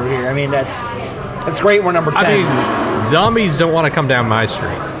banter here. I mean, that's great. We're number 10. I mean, zombies don't want to come down my street.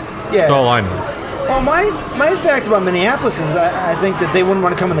 Yeah, that's all I know. Well, my fact about Minneapolis is I think that they wouldn't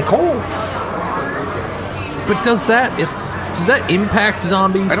want to come in the cold. But does that impact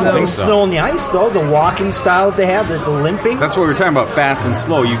zombies? I don't think so. Snow and the ice, though, the walking style that they have, the limping. That's what we were talking about, fast and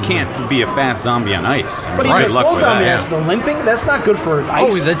slow. You can't be a fast zombie on ice. But even a slow zombie, the limping, that's not good for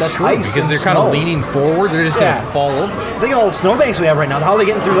ice. Oh, that's true, because they're kind of leaning forward. They're just going to fall over. Think of all the snowbanks we have right now. How are they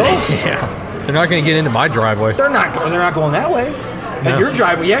getting through those? Yeah. They're not going to get into my driveway. They're not going that way. Like your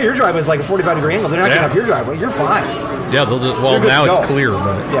driveway, your driveway is like a 45-degree angle. They're not getting up your driveway.'re fine. Yeah, now it's clear.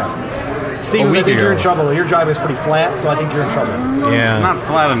 But yeah. Stevens, I think you're in trouble. Your driveway's pretty flat, so I think you're in trouble. Yeah. It's not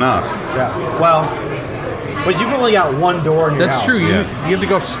flat enough. Yeah. Well, but you've only got one door in your house. That's true. You have to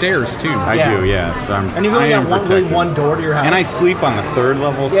go upstairs, too. I do, yeah. So and you've only got one door to your house. And I sleep on the third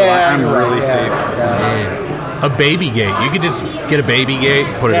level, so I'm really safe. Yeah. A baby gate. You could just get a baby gate,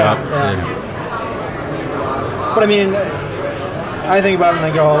 put it up. Yeah. But I mean, I think about it and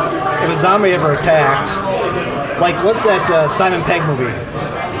I go, if a zombie ever attacked, like, what's that Simon Pegg movie?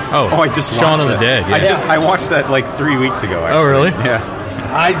 Oh, I just watched Shaun of the Dead. Yeah. I watched that like 3 weeks ago. Actually. Oh, really? Yeah.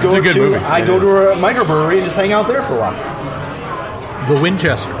 I'd go to a microbrewery and just hang out there for a while. The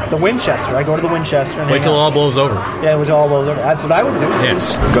Winchester. I go to the Winchester. And wait till it all blows over. Yeah, wait till it all blows over. That's what I would do.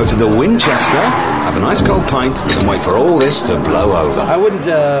 Yes. Go to the Winchester, have a nice cold pint, and wait for all this to blow over. I wouldn't.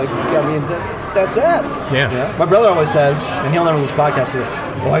 That's that. Yeah. My brother always says, and he'll never listen to this podcast.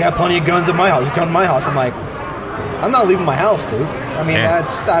 Well, I got plenty of guns at my house. You come to my house. I'm like, I'm not leaving my house, dude. I mean,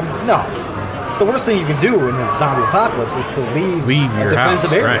 no. The worst thing you can do in a zombie apocalypse is to leave your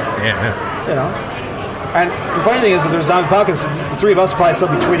defensive area. Right. Yeah. You know. And the funny thing is, if there's zombie apocalypse, the three of us will probably still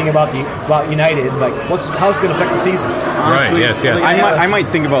be tweeting about United. Like, how's it going to affect the season? Honestly, right. Yes. I might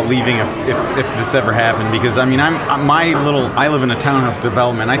think about leaving if this ever happened, because I mean, I live in a townhouse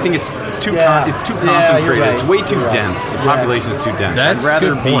development. I think it's too concentrated. Right. It's way too dense. The population is too dense. That's I'd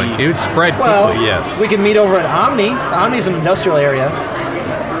rather a good point. It would spread quickly. Well, yes. We can meet over at Omni. Omni's an industrial area.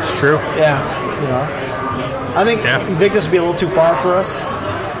 It's true. Yeah, you know. I think Invictus would be a little too far for us.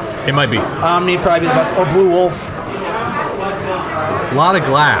 It might be. Omni probably be the best. Or Blue Wolf. A lot of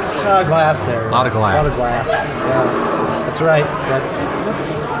glass. Glass there. A lot of glass. Yeah. That's right. That's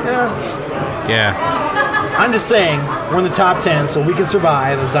Yeah. I'm just saying, we're in the top 10, so we can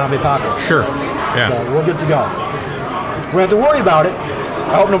survive a zombie apocalypse. Sure. Yeah. So we're good to go. We don't have to worry about it.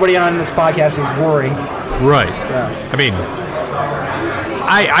 I hope nobody on this podcast is worrying. Right. Yeah. I mean,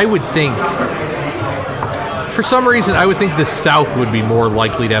 I would think, for some reason, I would think the South would be more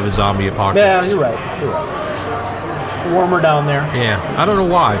likely to have a zombie apocalypse. Yeah, you're right. Warmer down there. Yeah. I don't know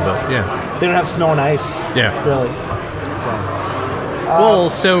why, but yeah. They don't have snow and ice. Yeah. Really.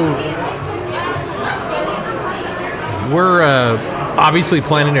 So we're obviously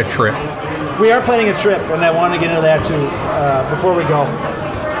planning a trip. We are planning a trip, and I want to get into that too before we go.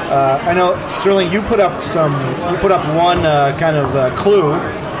 I know, Sterling, you put up one kind of clue.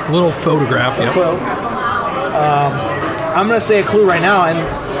 Little photograph. A clue. I'm going to say a clue right now, and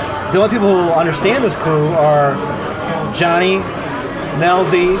the only people who will understand this clue are Johnny,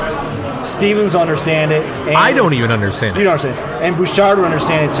 Nelsy, Stevens will understand it. And I don't even understand it. You don't understand it. And Bouchard will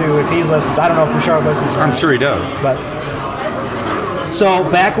understand it too if he listens. I don't know if Bouchard listens. I'm sure he does. But so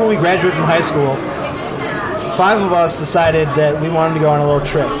back when we graduated from high school, 5 of us decided that we wanted to go on a little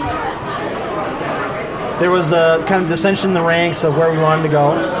trip. There was a kind of dissension in the ranks of where we wanted to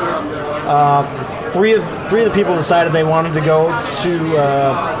go. Three of the people decided they wanted to go to,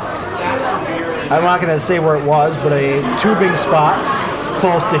 I'm not going to say where it was, but a tubing spot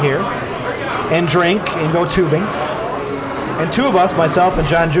close to here, and drink and go tubing. And 2 of us, myself and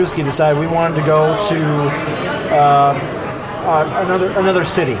John Drewski, decided we wanted to go to another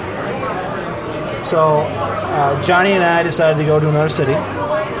city. So Johnny and I decided to go to another city.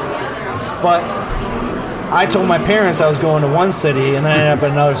 But I told my parents I was going to one city, and then I ended up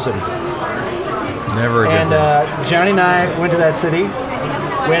at another city. Never again. And Johnny and I went to that city.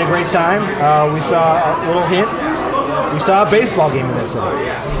 We had a great time. We saw a little hint we saw a baseball game in that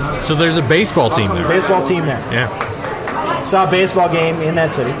city. So there's a baseball team there. Baseball team there. Yeah. Saw a baseball game in that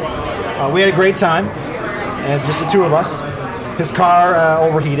city. We had a great time, and just the two of us. His car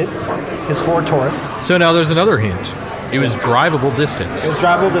overheated, his Ford Taurus. So now there's another hint. It was drivable distance. It was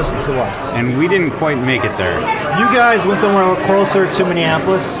drivable distance, it was. And we didn't quite make it there. You guys went somewhere closer to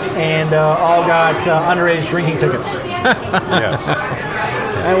Minneapolis and all got underage drinking tickets. Yes.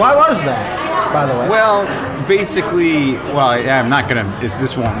 And why was that, by the way? Well, basically, I'm not going to,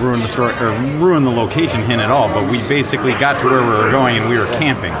 this won't ruin the story, or ruin the location hint at all, but we basically got to where we were going and we were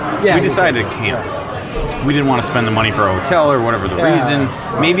camping. Yeah, we decided to camp. Yeah. We didn't want to spend the money for a hotel or whatever the reason.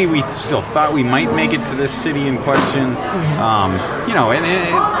 Maybe we still thought we might make it to this city in question.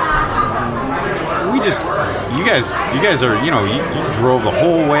 We just, you guys are, you drove the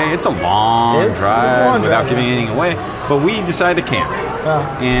whole way. It's a long drive without giving anything away. But we decided to camp.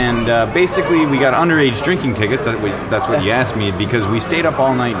 And basically, we got underage drinking tickets. That's what you asked me, because we stayed up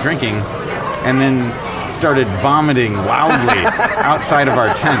all night drinking and then started vomiting loudly outside of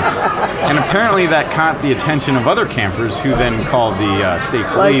our tents. And apparently that caught the attention of other campers, who then called the state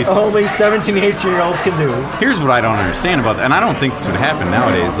police. Like only 17, 18-year-olds can do. Here's what I don't understand about that, and I don't think this would happen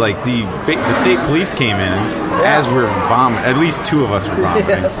nowadays. Like, the state police came in as we're vomiting. At least two of us were vomiting.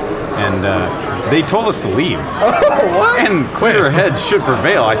 Yes. And they told us to leave. Oh, what? And clearer heads should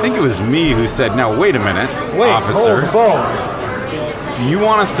prevail. I think it was me who said, "Now, wait a minute, officer. Hold the phone. You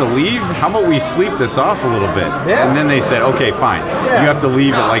want us to leave? How about we sleep this off a little bit?" Yeah. And then they said, "Okay, fine. Yeah. You have to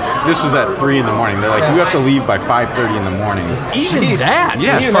leave at this was at 3 in the morning. They're like, you have to leave by 5:30 in the morning." Even that?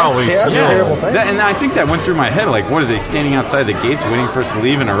 Yes. That's a terrible thing. And I think that went through my head. Like, what are they standing outside the gates waiting for us to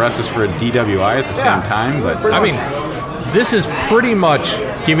leave and arrest us for a DWI at the same time? But I mean, this is pretty much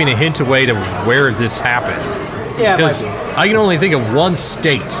giving a hint away to where this happened. Yeah, because I can only think of one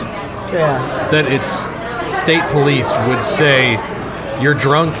state that its state police would say, "You're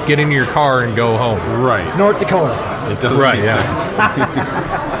drunk, get in your car and go home." Right. North Dakota. It doesn't make sense.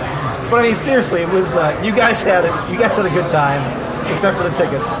 But I mean, seriously, it was you guys had a good time, except for the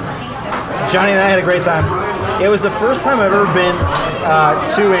tickets. Johnny and I had a great time. It was the first time I've ever been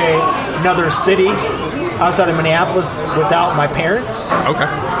to another city outside of Minneapolis without my parents. Okay.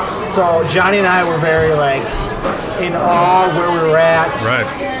 So Johnny and I were very in awe of where we were at. Right.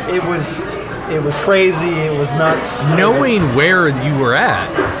 It was crazy. It was nuts. Knowing where you were at,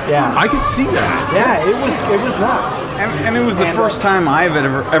 I could see that. Yeah, it was nuts. And it was the first time I've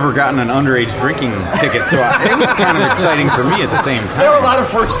ever gotten an underage drinking ticket, so it was kind of exciting for me at the same time. There were a lot of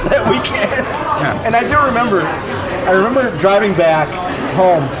firsts that weekend. Yeah. And I remember driving back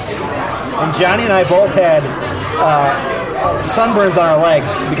home, and Johnny and I both had sunburns on our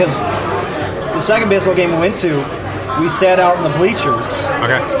legs, because the second baseball game we went to, we sat out in the bleachers.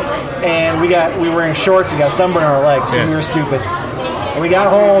 Okay. And we were wearing shorts and got sunburn on our legs because we were stupid. And we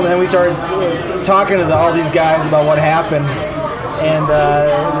got home and we started talking to all these guys about what happened, and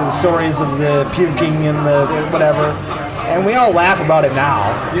the stories of the puking and the whatever. And we all laugh about it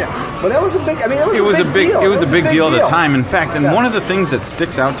now. Yeah. But that was a big. I mean, it was a big deal. It was a big deal at the time. In fact, and one of the things that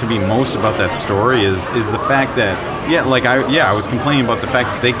sticks out to me most about that story is the fact that I was complaining about the fact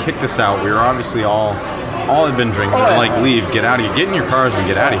that they kicked us out. We were obviously all had been drinking. Leave, get out of here, get in your cars and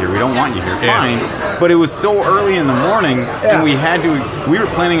get out of here. We don't want you here. Fine. But it was so early in the morning, and we were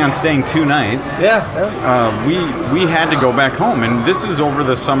planning on staying 2 nights. We had to go back home, and this was over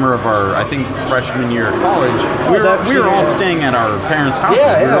the summer of our, I think, freshman year of college. We were all staying at our parents' houses.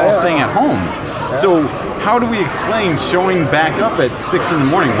 We were all staying at home. So how do we explain showing back up at 6 in the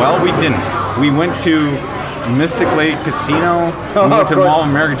morning? Well, we didn't. We went to Mystic Lake Casino. We went to Mall of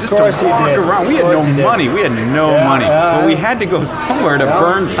America just to walk around. We had no money. But we had to go somewhere to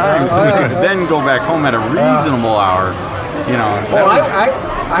burn time so we could then go back home at a reasonable hour.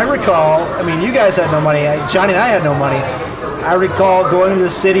 I recall, I mean, you guys had no money. Johnny and I had no money. I recall going to the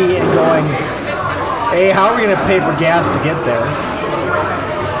city and going, A, how are we going to pay for gas to get there?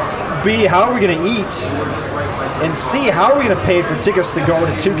 B, how are we going to eat? And C, how are we going to pay for tickets to go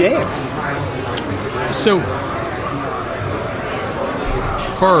to 2 games? So,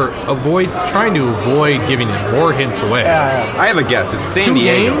 trying to avoid giving more hints away. I have a guess. It's San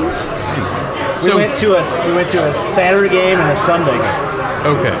Diego. Games? We went to a Saturday game and a Sunday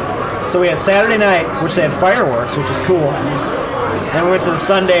game. Okay. So we had Saturday night, which they had fireworks, which is cool. Then we went to the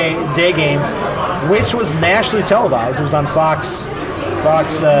Sunday day game, which was nationally televised. It was on Fox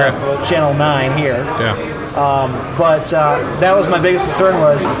Channel 9 here. Yeah. But that was my biggest concern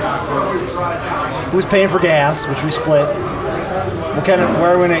was who's paying for gas, which we split.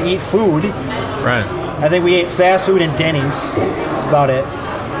 Where are we going to eat food? Right. I think we ate fast food in Denny's. That's about it.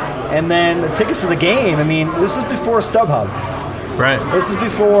 And then the tickets to the game, I mean, this is before StubHub. Right. This is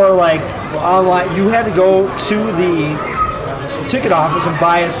before, like, online. You had to go to the ticket office and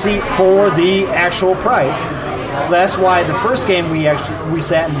buy a seat for the actual price. So that's why the first game we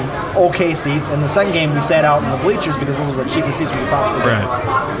sat in okay seats, and the second game we sat out in the bleachers because this was the cheapest seats we could possibly get.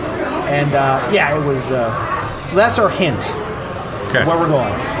 Right. And, it was... so that's our hint. Okay. Where we're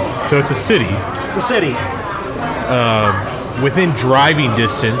going. So it's a city. It's a city. Within driving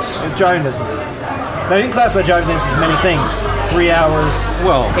distance. Driving distance. Now, you can classify driving distance as many things. 3 hours,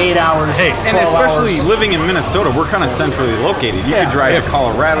 8 hours, and especially hours. living in Minnesota, we're kind of centrally located. You could drive to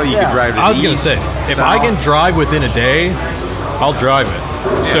Colorado, you could drive to I was going to say, if I can drive within a day, I'll drive it.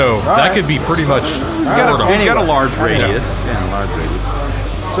 Yeah. So that could be pretty much... You've got a large radius. Yeah, a large radius.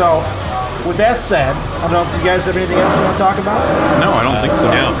 So, with that said, I don't know if you guys have anything else you want to talk about? No, I don't think so.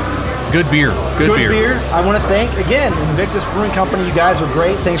 Yeah. Good beer. Good beer. I want to thank, again, Invictus Brewing Company. You guys were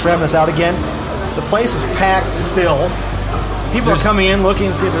great. Thanks for having us out again. The place is packed still. People are coming in looking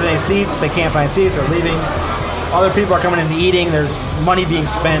to see if there's any seats. They can't find seats. They're leaving. Other people are coming in and eating. There's money being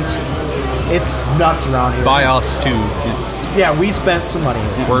spent. It's nuts around here. By us, too. Yeah, we spent some money.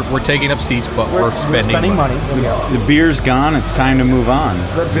 We're taking up seats, but we're spending money. The beer's gone. It's time to move on.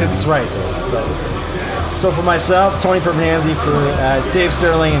 That's right. So for myself, Tony Pervenanzi, for Dave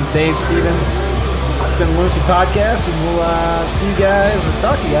Sterling and Dave Stevens, it's been the Lunacy Podcast, and we'll see you guys, or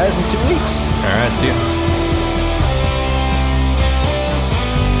talk to you guys in 2 weeks. All right, see you.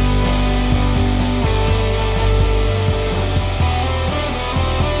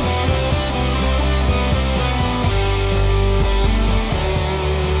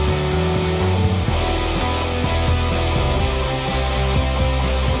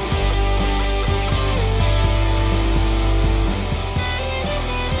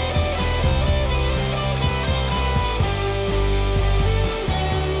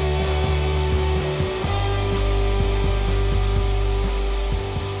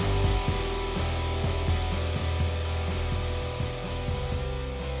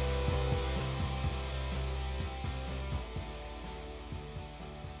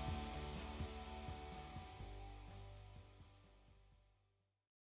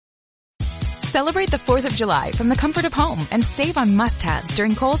 Celebrate the 4th of July from the comfort of home and save on must-haves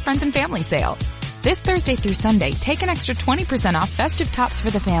during Kohl's Friends and Family Sale. This Thursday through Sunday, take an extra 20% off festive tops for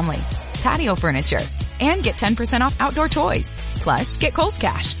the family, patio furniture, and get 10% off outdoor toys. Plus, get Kohl's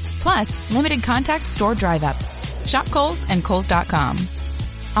Cash. Plus, limited contact store drive-up. Shop Kohl's and Kohls.com.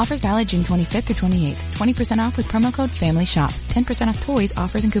 Offers valid June 25th through 28th. 20% off with promo code FAMILYSHOP. 10% off toys,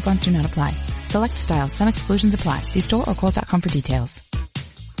 offers and coupons do not apply. Select styles. Some exclusions apply. See store or Kohls.com for details.